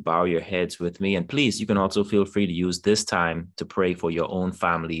just to bow your heads with me. And please, you can also feel free to use this time to pray for your own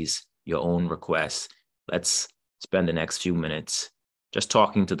families, your own requests. Let's spend the next few minutes just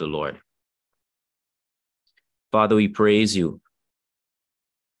talking to the Lord. Father, we praise you.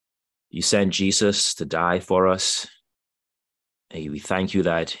 You sent Jesus to die for us. And we thank you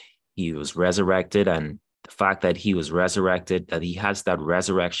that he was resurrected, and the fact that he was resurrected, that he has that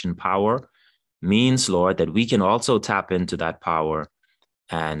resurrection power, means, Lord, that we can also tap into that power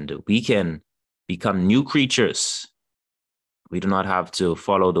and we can become new creatures. We do not have to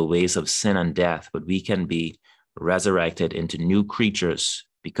follow the ways of sin and death, but we can be resurrected into new creatures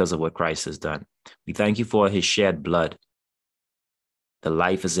because of what Christ has done. We thank you for his shed blood. The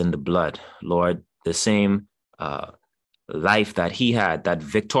life is in the blood, Lord, the same life that he had, that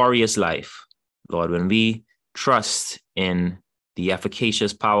victorious life. Lord, when we trust in the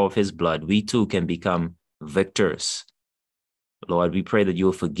efficacious power of his blood, we too can become victors. Lord, we pray that you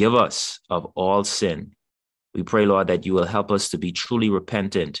will forgive us of all sin. We pray, Lord, that you will help us to be truly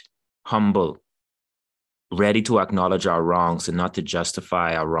repentant, humble, ready to acknowledge our wrongs and not to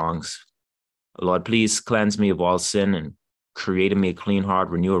justify our wrongs. Lord, please cleanse me of all sin and create in me a clean heart,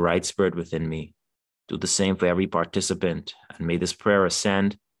 renew a right spirit within me. Do the same for every participant, and may this prayer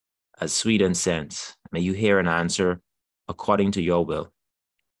ascend as sweet incense. May you hear and answer according to your will.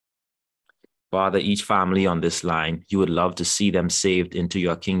 Father, each family on this line, you would love to see them saved into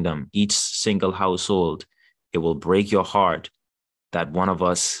your kingdom. Each single household, it will break your heart that one of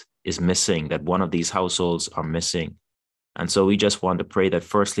us is missing, that one of these households are missing. And so we just want to pray that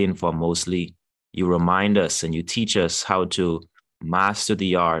firstly and foremostly, you remind us and you teach us how to master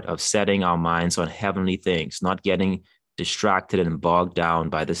the art of setting our minds on heavenly things, not getting distracted and bogged down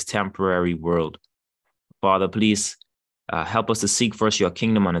by this temporary world. Father, please help us to seek first your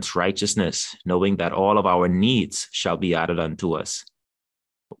kingdom and its righteousness, knowing that all of our needs shall be added unto us.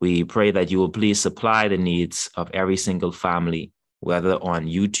 We pray that you will please supply the needs of every single family, whether on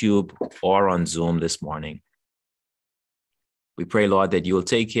YouTube or on Zoom this morning. We pray, Lord, that you will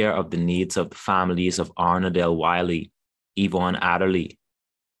take care of the needs of the families of Arnadale Wiley, Yvonne Adderley,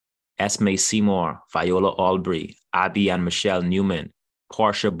 Esme Seymour, Viola Albury, Abby and Michelle Newman,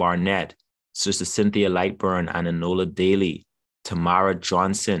 Portia Barnett, Sister Cynthia Lightburn and Enola Daly, Tamara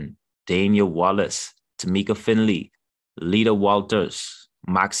Johnson, Dania Wallace, Tamika Finley, Lita Walters,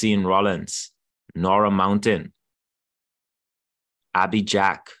 Maxine Rollins, Nora Mountain, Abby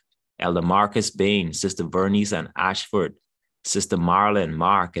Jack, Elder Marcus Bain, Sister Vernice and Ashford, Sister Marlon,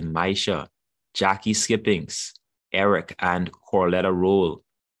 Mark and Maisha, Jackie Skippings, Eric and Corletta Roll,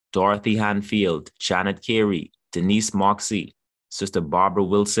 Dorothy Hanfield, Janet Carey, Denise Moxie, Sister Barbara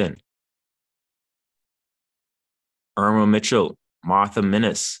Wilson, Irma Mitchell, Martha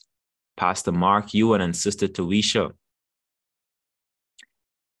Minnis, Pastor Mark Ewan and Sister Tawisha,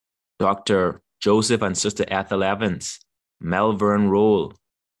 Dr. Joseph and Sister Ethel Evans, Melvern Roll,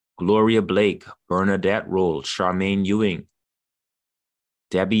 Gloria Blake, Bernadette Roll, Charmaine Ewing,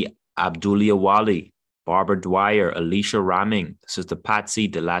 Debbie Abdulia Wali, Barbara Dwyer, Alicia Ramming, Sister Patsy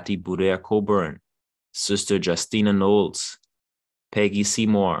Delati Budea Coburn, Sister Justina Knowles, Peggy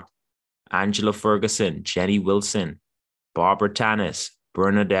Seymour, Angela Ferguson, Jenny Wilson, Barbara Tanis,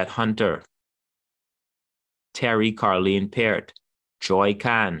 Bernadette Hunter, Terry Carleen Peart, Joy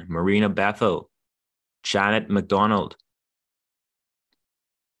Khan, Marina Bethel, Janet McDonald,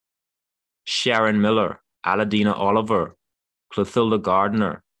 Sharon Miller, Aladina Oliver, Clothilda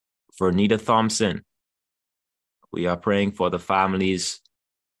Gardner, Vernita Thompson. We are praying for the families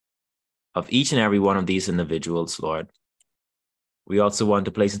of each and every one of these individuals, Lord. We also want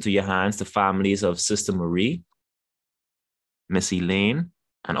to place into your hands the families of Sister Marie, Miss Elaine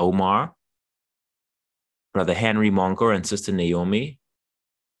and Omar, Brother Henry Monker and Sister Naomi,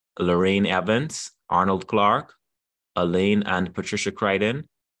 Lorraine Evans, Arnold Clark, Elaine and Patricia Crichton,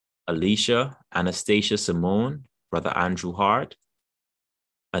 Alicia, Anastasia Simone, Brother Andrew Hart,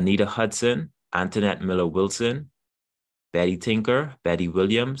 Anita Hudson, Antoinette Miller Wilson, Betty Tinker, Betty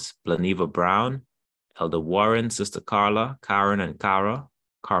Williams, Blaniva Brown, Elder Warren, Sister Carla, Karen and Cara,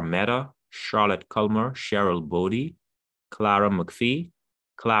 Carmetta, Charlotte Culmer, Cheryl Bodie, Clara McPhee,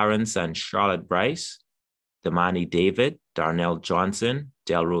 Clarence and Charlotte Bryce, Damani David, Darnell Johnson,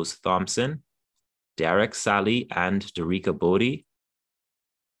 Delrose Thompson, Derek Sally and Derica Bodie,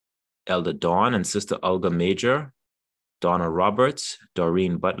 Elder Dawn and Sister Olga Major, Donna Roberts,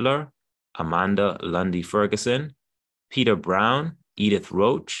 Doreen Butler, Amanda Lundy Ferguson, Peter Brown, Edith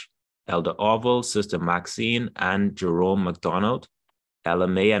Roach, Elder Orville, Sister Maxine and Jerome McDonald, Ella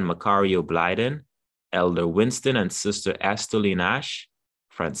May and Macario Blyden, Elder Winston and Sister Esther Nash,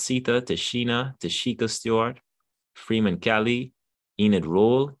 Francita, Tashika Stewart, Freeman Kelly, Enid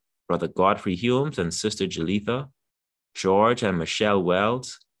Roll, Brother Godfrey Humes and Sister Jalitha, George and Michelle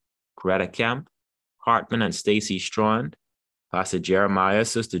Wells, Greta Kemp, Hartman and Stacy Strand, Pastor Jeremiah,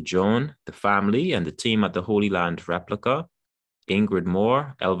 Sister Joan, the family and the team at the Holy Land Replica, Ingrid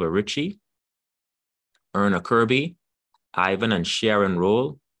Moore, Elva Ritchie, Erna Kirby, Ivan and Sharon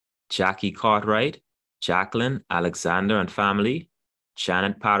Roll, Jackie Cartwright, Jacqueline, Alexander and family,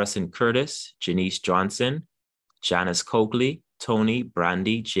 Janet Patterson Curtis, Janice Johnson, Janice Coakley, Tony,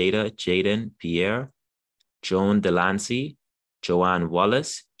 Brandy, Jada, Jaden, Pierre, Joan Delancey, Joanne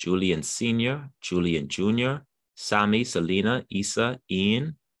Wallace, Julian Sr., Julian Jr., Sammy, Selena, Isa,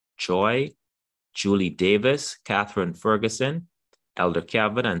 Ian, Joy, Julie Davis, Catherine Ferguson, Elder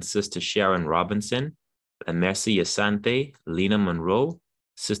Kevin and Sister Sharon Robinson, La Mercy Asante, Lena Monroe,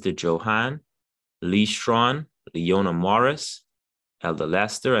 Sister Johan, Lee Strawn, Leona Morris, Elder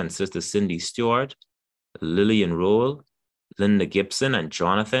Lester and Sister Cindy Stewart, Lillian Rowell, Linda Gibson and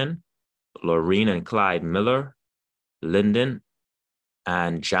Jonathan, Laureen and Clyde Miller, Lyndon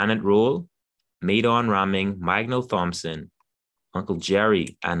and Janet Rowell, Maidon Ramming, Magnell Thompson, Uncle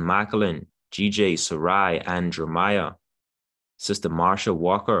Jerry and Macklin, GJ Sarai and Jeremiah, Sister Marsha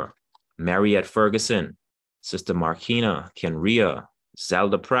Walker, Mariette Ferguson, Sister Markina, Kenria,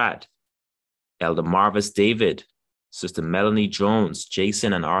 Zelda Pratt, Elder Marvis David, Sister Melanie Jones,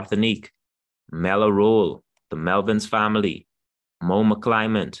 Jason and Arthur Mella Roll, the Melvins family, Mo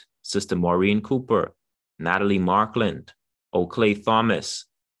McClymont, Sister Maureen Cooper, Natalie Markland, O'Clay Thomas,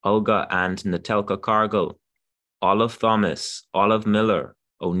 Olga and Natelka Cargill, Olive Thomas, Olive Miller,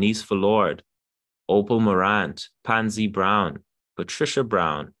 Onice Fallord, Opal Morant, Pansy Brown, Patricia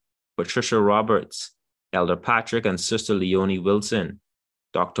Roberts, Elder Patrick and Sister Leonie Wilson,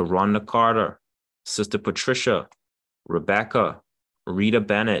 Dr. Rhonda Carter, Sister Patricia, Rebecca, Rita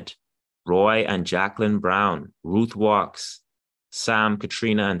Bennett, Roy and Jacqueline Brown, Ruth Walks, Sam,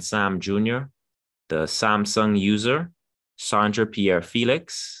 Katrina and Sam Jr., the Samsung user, Sandra Pierre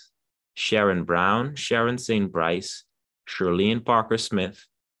Felix, Sharon Brown, Sharon St. Bryce, Shirlene Parker Smith,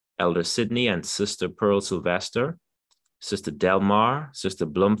 Elder Sydney and Sister Pearl Sylvester, Sister Delmar, Sister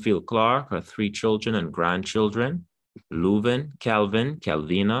Blumfield Clark, her 3 children and grandchildren, Leuven, Kelvin,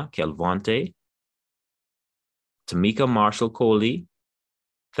 Kelvina, Kelvonte, Tamika Marshall Coley,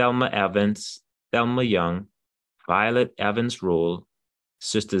 Thelma Evans, Thelma Young, Violet Evans Roll,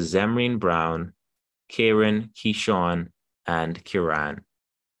 Sister Zemrine Brown, Karen, Keyshawn, and Kiran.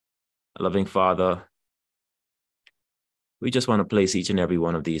 Loving Father, we just want to place each and every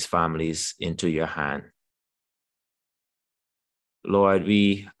one of these families into your hand. Lord,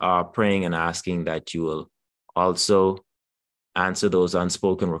 we are praying and asking that you will also answer those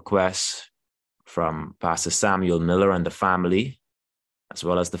unspoken requests from Pastor Samuel Miller and the family, as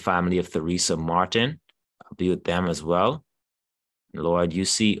well as the family of Theresa Martin. I'll be with them as well. Lord, you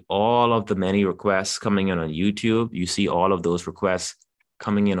see all of the many requests coming in on YouTube. You see all of those requests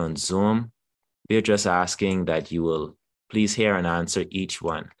coming in on Zoom. We're just asking that you will please hear and answer each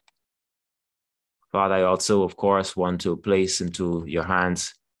one. Father, I also, of course, want to place into your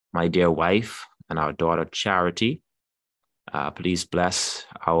hands my dear wife and our daughter, Charity. Please bless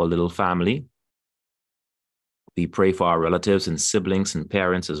our little family. We pray for our relatives and siblings and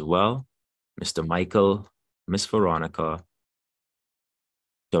parents as well. Mr. Michael, Miss Veronica,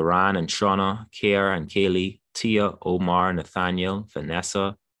 Duran and Shauna, Kier and Kaylee, Tia, Omar, Nathaniel,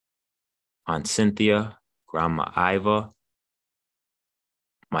 Vanessa, Aunt Cynthia, Grandma Iva,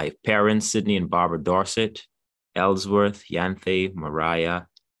 my parents, Sydney and Barbara Dorset, Ellsworth, Yanthe, Mariah,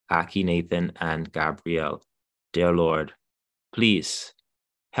 Aki Nathan, and Gabrielle. Dear Lord, please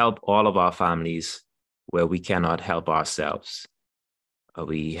help all of our families where we cannot help ourselves.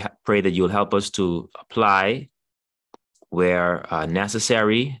 We pray that you'll help us to apply where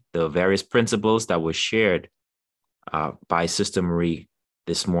necessary the various principles that were shared by Sister Marie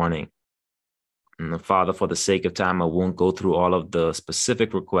this morning. And Father, for the sake of time, I won't go through all of the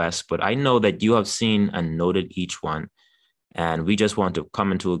specific requests, but I know that you have seen and noted each one. And we just want to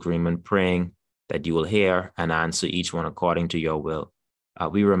come into agreement, praying that you will hear and answer each one according to your will.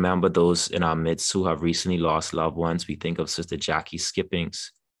 We remember those in our midst who have recently lost loved ones. We think of Sister Jackie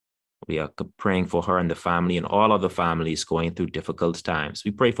Skippings. We are praying for her and the family and all other families going through difficult times. We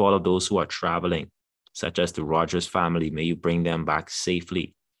pray for all of those who are traveling, such as the Rogers family. May you bring them back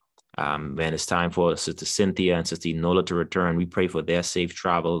safely. When it's time for Sister Cynthia and Sister Enola to return, we pray for their safe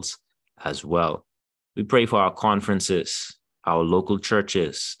travels as well. We pray for our conferences, our local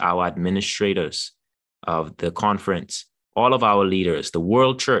churches, our administrators of the conference, all of our leaders, the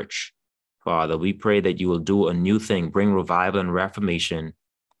world church. Father, we pray that you will do a new thing, bring revival and reformation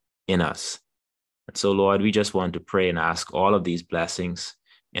in us. And so, Lord, we just want to pray and ask all of these blessings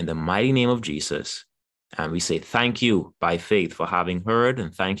in the mighty name of Jesus. And we say thank you by faith for having heard,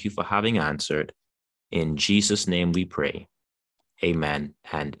 and thank you for having answered. In Jesus' name we pray. Amen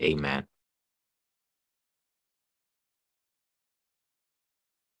and amen.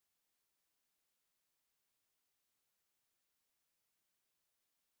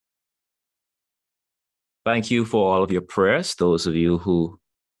 Thank you for all of your prayers, those of you who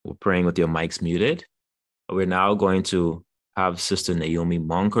were praying with your mics muted. We're now going to have Sister Naomi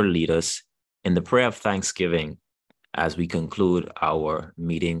Monker lead us in the prayer of thanksgiving as we conclude our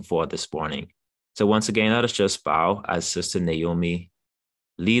meeting for this morning. So once again, let us just bow as Sister Naomi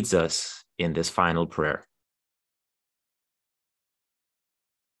leads us in this final prayer.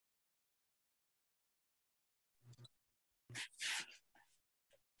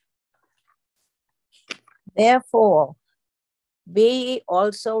 Therefore, be ye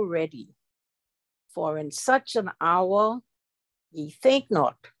also ready, for in such an hour ye think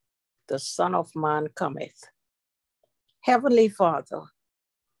not the Son of Man cometh. Heavenly Father,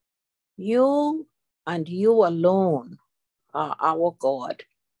 you and you alone are our God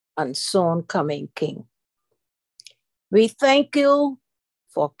and soon coming King. We thank you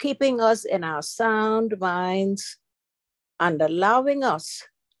for keeping us in our sound minds and allowing us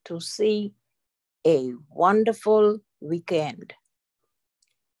to see a wonderful weekend.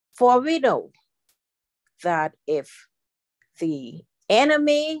 For we know that if the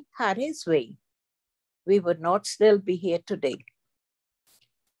enemy had his way, we would not still be here today.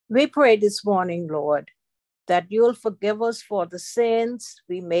 We pray this morning, Lord, that you'll forgive us for the sins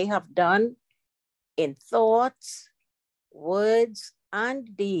we may have done in thoughts, words,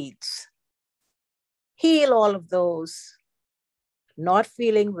 and deeds. Heal all of those not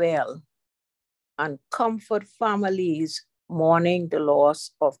feeling well and comfort families mourning the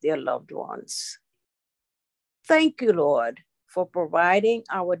loss of their loved ones. Thank you, Lord, for providing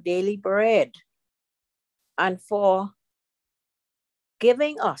our daily bread and for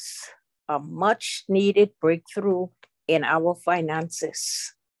giving us a much needed breakthrough in our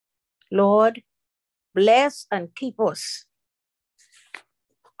finances. Lord, bless and keep us,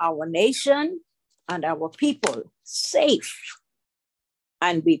 our nation and our people safe.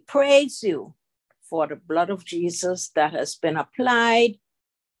 And we praise you for the blood of Jesus that has been applied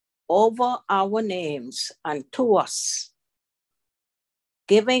over our names and to us,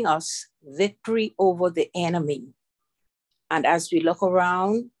 giving us victory over the enemy. And as we look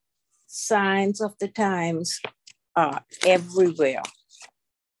around, signs of the times are everywhere.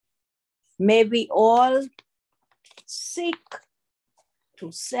 May we all seek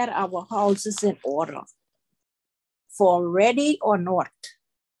to set our houses in order. For ready or not,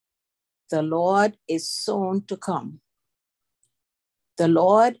 the Lord is soon to come. The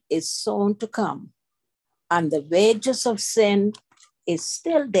Lord is soon to come, and the wages of sin is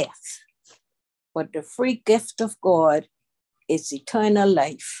still death, but the free gift of God is eternal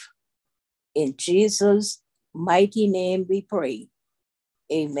life. In Jesus' mighty name we pray.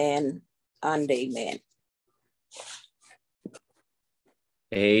 Amen and amen.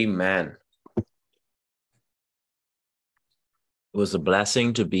 Amen. It was a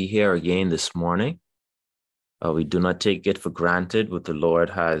blessing to be here again this morning. We do not take it for granted what the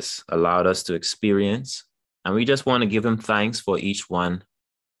Lord has allowed us to experience. And we just want to give him thanks for each one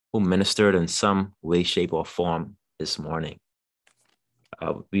who ministered in some way, shape, or form this morning.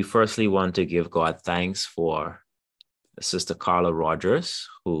 We firstly want to give God thanks for Sister Carla Rogers,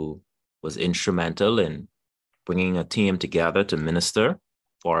 who was instrumental in bringing a team together to minister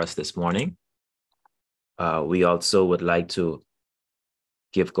for us this morning. We also would like to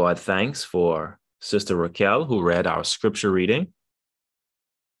give God thanks for Sister Raquel, who read our scripture reading.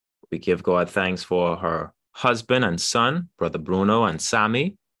 We give God thanks for her husband and son, Brother Bruno and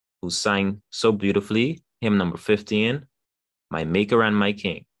Sammy, who sang so beautifully, hymn number 15, My Maker and My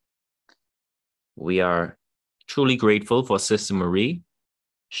King. We are truly grateful for Sister Marie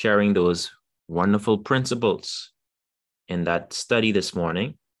sharing those wonderful principles in that study this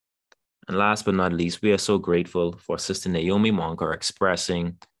morning. And last but not least, we are so grateful for Sister Naomi Monker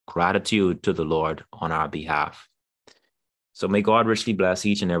expressing gratitude to the Lord on our behalf. So may God richly bless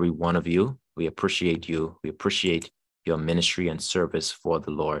each and every one of you. We appreciate you. We appreciate your ministry and service for the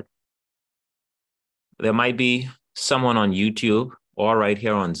Lord. There might be someone on YouTube or right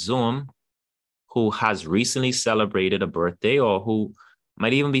here on Zoom who has recently celebrated a birthday or who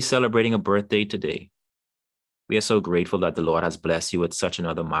might even be celebrating a birthday today. We are so grateful that the Lord has blessed you with such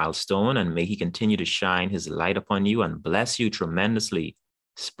another milestone, and may he continue to shine his light upon you and bless you tremendously,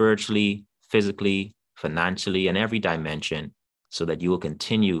 spiritually, physically, financially, in every dimension, so that you will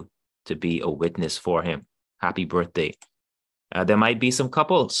continue to be a witness for him. Happy birthday. There might be some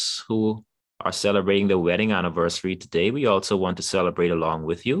couples who are celebrating their wedding anniversary today. We also want to celebrate along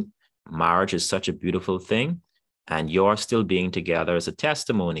with you. Marriage is such a beautiful thing, and your still being together is a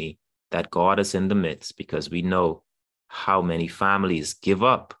testimony that God is in the midst, because we know how many families give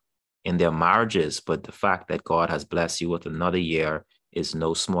up in their marriages, but the fact that God has blessed you with another year is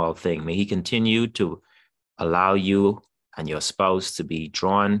no small thing. May he continue to allow you and your spouse to be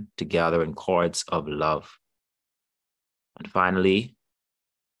drawn together in cords of love. And finally,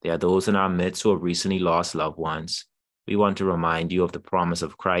 there are those in our midst who have recently lost loved ones. We want to remind you of the promise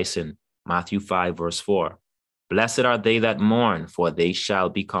of Christ in Matthew 5, verse 4. Blessed are they that mourn, for they shall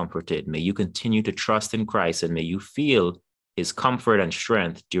be comforted. May you continue to trust in Christ, and may you feel his comfort and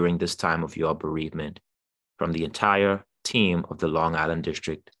strength during this time of your bereavement. From the entire team of the Long Island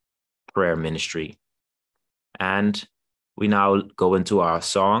District Prayer Ministry. And we now go into our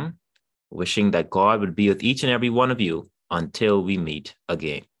song, wishing that God would be with each and every one of you until we meet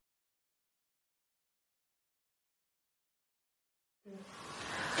again.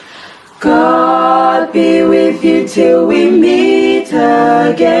 God be with you till we meet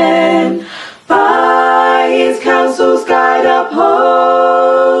again. By his counsel's guide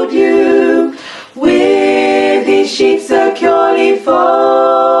uphold you. With his sheep securely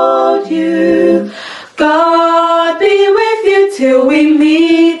fold you. God be with you till we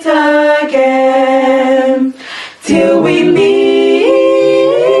meet again. Till we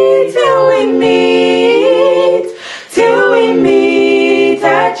meet, till we meet, till we meet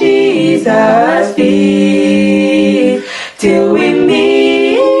at Jesus' feet. Till we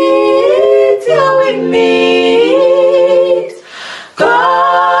meet, till we meet.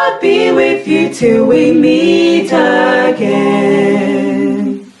 God be with you till we meet again.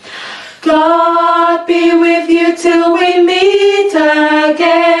 God be with you till we meet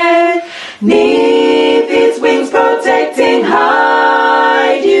again. Neath his wings protecting,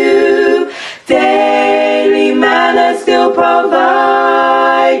 hide you. Daily manna still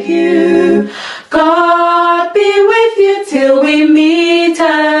provide you. God be with you till we meet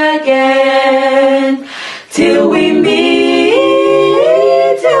again. Till we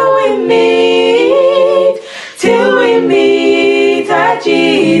meet, till we meet.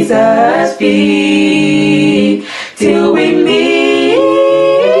 Jesus' feet. Till we meet,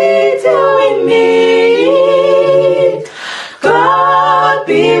 till we meet. God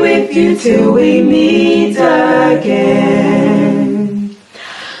be with you till we meet again.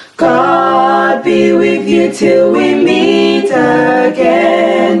 God be with you till we meet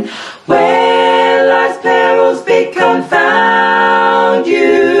again. When life's perils big confound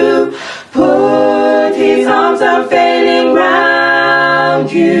you, put his arms unfailing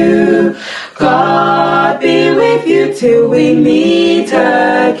round you. God be with you till we meet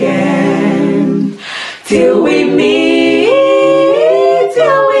again. Till we meet,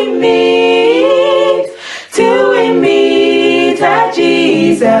 till we meet, till we meet at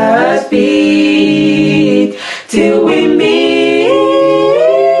Jesus' feet. Till we meet,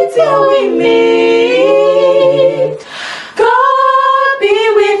 till we meet. God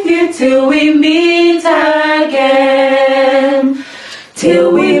be with you till we meet again.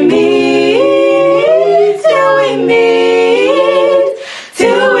 Till we meet, till we meet,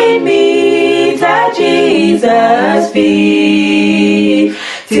 till we meet at Jesus' feet.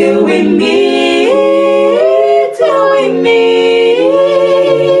 Till we meet, till we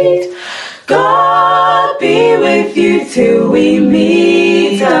meet. God be with you till we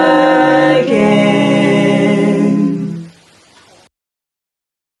meet again.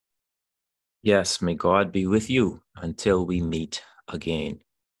 Yes, may God be with you until we meet again.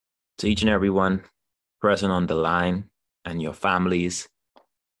 To each and everyone present on the line and your families,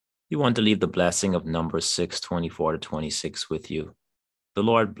 we want to leave the blessing of Numbers 6:24-26 with you. The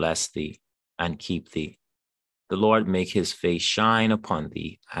Lord bless thee and keep thee. The Lord make his face shine upon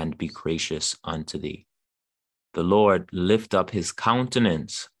thee and be gracious unto thee. The Lord lift up his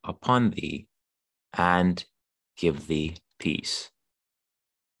countenance upon thee and give thee peace.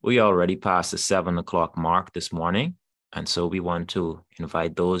 We already passed the 7 o'clock mark this morning, and so we want to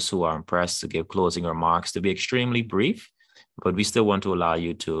invite those who are impressed to give closing remarks to be extremely brief, but we still want to allow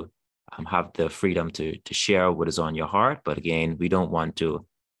you to have the freedom to share what is on your heart. But again, we don't want to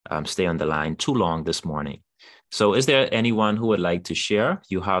stay on the line too long this morning. So is there anyone who would like to share?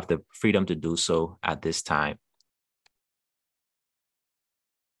 You have the freedom to do so at this time.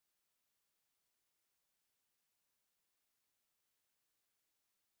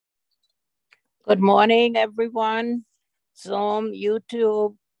 Good morning, everyone. Zoom,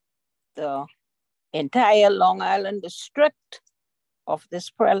 YouTube, the entire Long Island district of this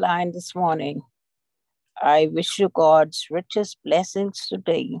prayer line this morning. I wish you God's richest blessings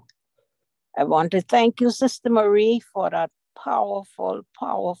today. I want to thank you, Sister Marie, for that powerful,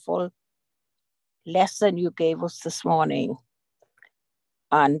 powerful lesson you gave us this morning.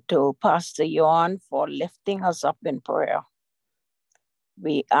 And to Pastor Yon for lifting us up in prayer.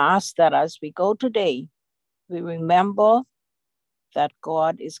 We ask that as we go today, we remember that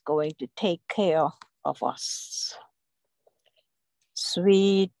God is going to take care of us.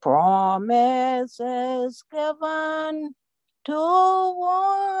 Sweet promises given to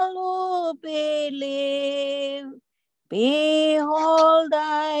all who believe. Behold,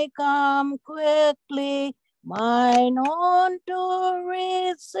 I come quickly, mine own to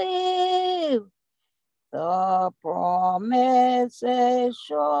receive. The promise is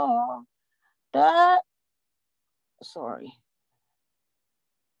sure that,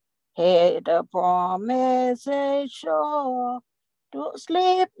 Hey, the promise is sure to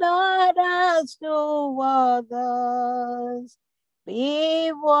sleep not as do others.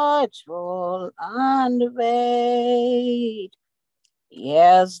 Be watchful and wait.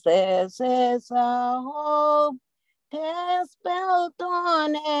 Yes, this is our hope, test built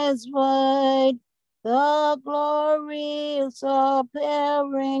on his word. The glorious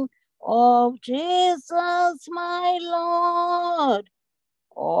appearing of Jesus, my Lord,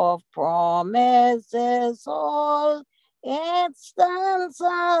 of promises all, it stands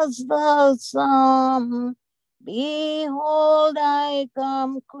as the sum. Behold, I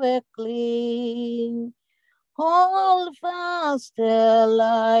come quickly. Hold fast till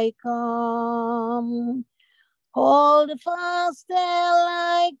I come. Hold fast till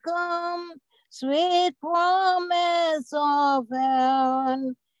I come. Sweet promise of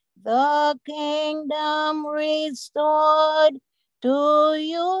heaven, the kingdom restored to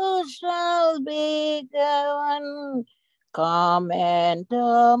you shall be given. Come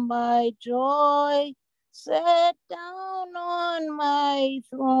enter my joy, sit down on my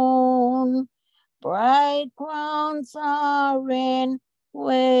throne. Bright crowns are in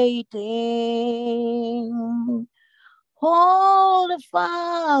waiting. Hold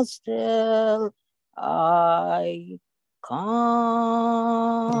fast till I come.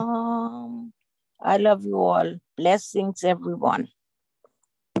 I love you all. Blessings, everyone.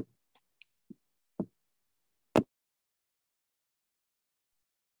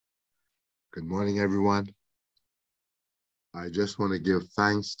 Good morning, everyone. I just want to give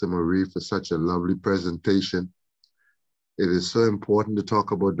thanks to Marie for such a lovely presentation. It is so important to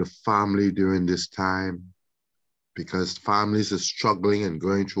talk about the family during this time because families are struggling and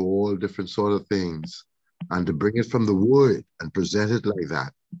going through all different sort of things. And to bring it from the word and present it like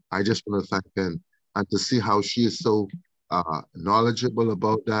that, I just want to thank her and to see how she is so knowledgeable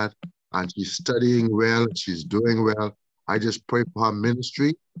about that and she's studying well, she's doing well. I just pray for her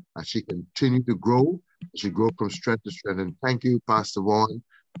ministry and she continue to grow. She grow from strength to strength. And thank you, Pastor Vaughn,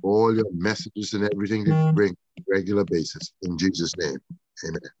 for all your messages and everything that you bring on a regular basis. In Jesus' name,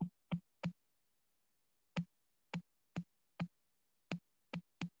 amen.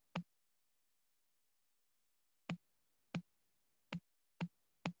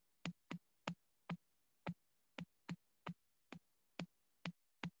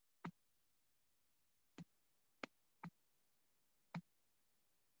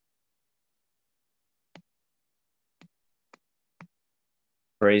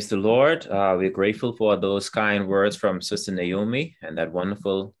 Praise the Lord. We're grateful for those kind words from Sister Naomi and that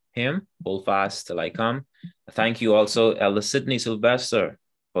wonderful hymn, Hold Fast Till I Come. Thank you also, Elder Sidney Sylvester,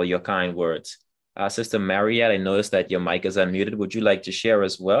 for your kind words. Sister Mariette, I noticed that your mic is unmuted. Would you like to share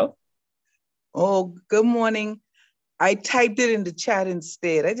as well? Oh, good morning. I typed it in the chat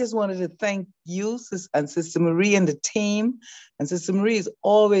instead. I just wanted to thank you and Sister Marie and the team. And Sister Marie is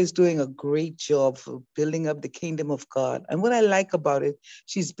always doing a great job for building up the kingdom of God. And what I like about it,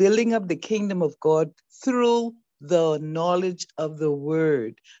 she's building up the kingdom of God through the knowledge of the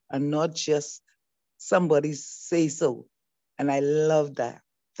word and not just somebody say so. And I love that.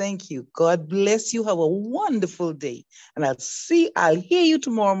 Thank you. God bless you. Have a wonderful day. And I'll hear you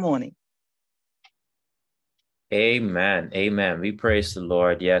tomorrow morning. Amen. Amen. We praise the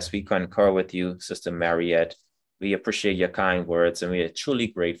Lord. Yes, we concur with you, Sister Mariette. We appreciate your kind words and we are truly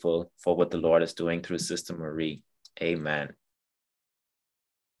grateful for what the Lord is doing through Sister Marie. Amen.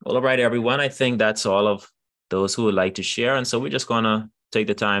 Well, all right, everyone. I think that's all of those who would like to share. And so we're just going to take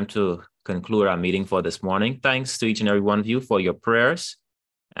the time to conclude our meeting for this morning. Thanks to each and every one of you for your prayers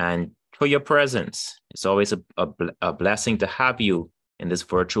and for your presence. It's always a blessing to have you in this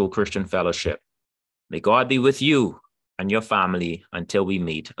virtual Christian fellowship. May God be with you and your family until we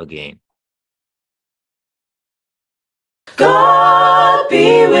meet again. God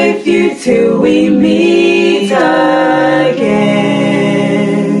be with you till we meet again.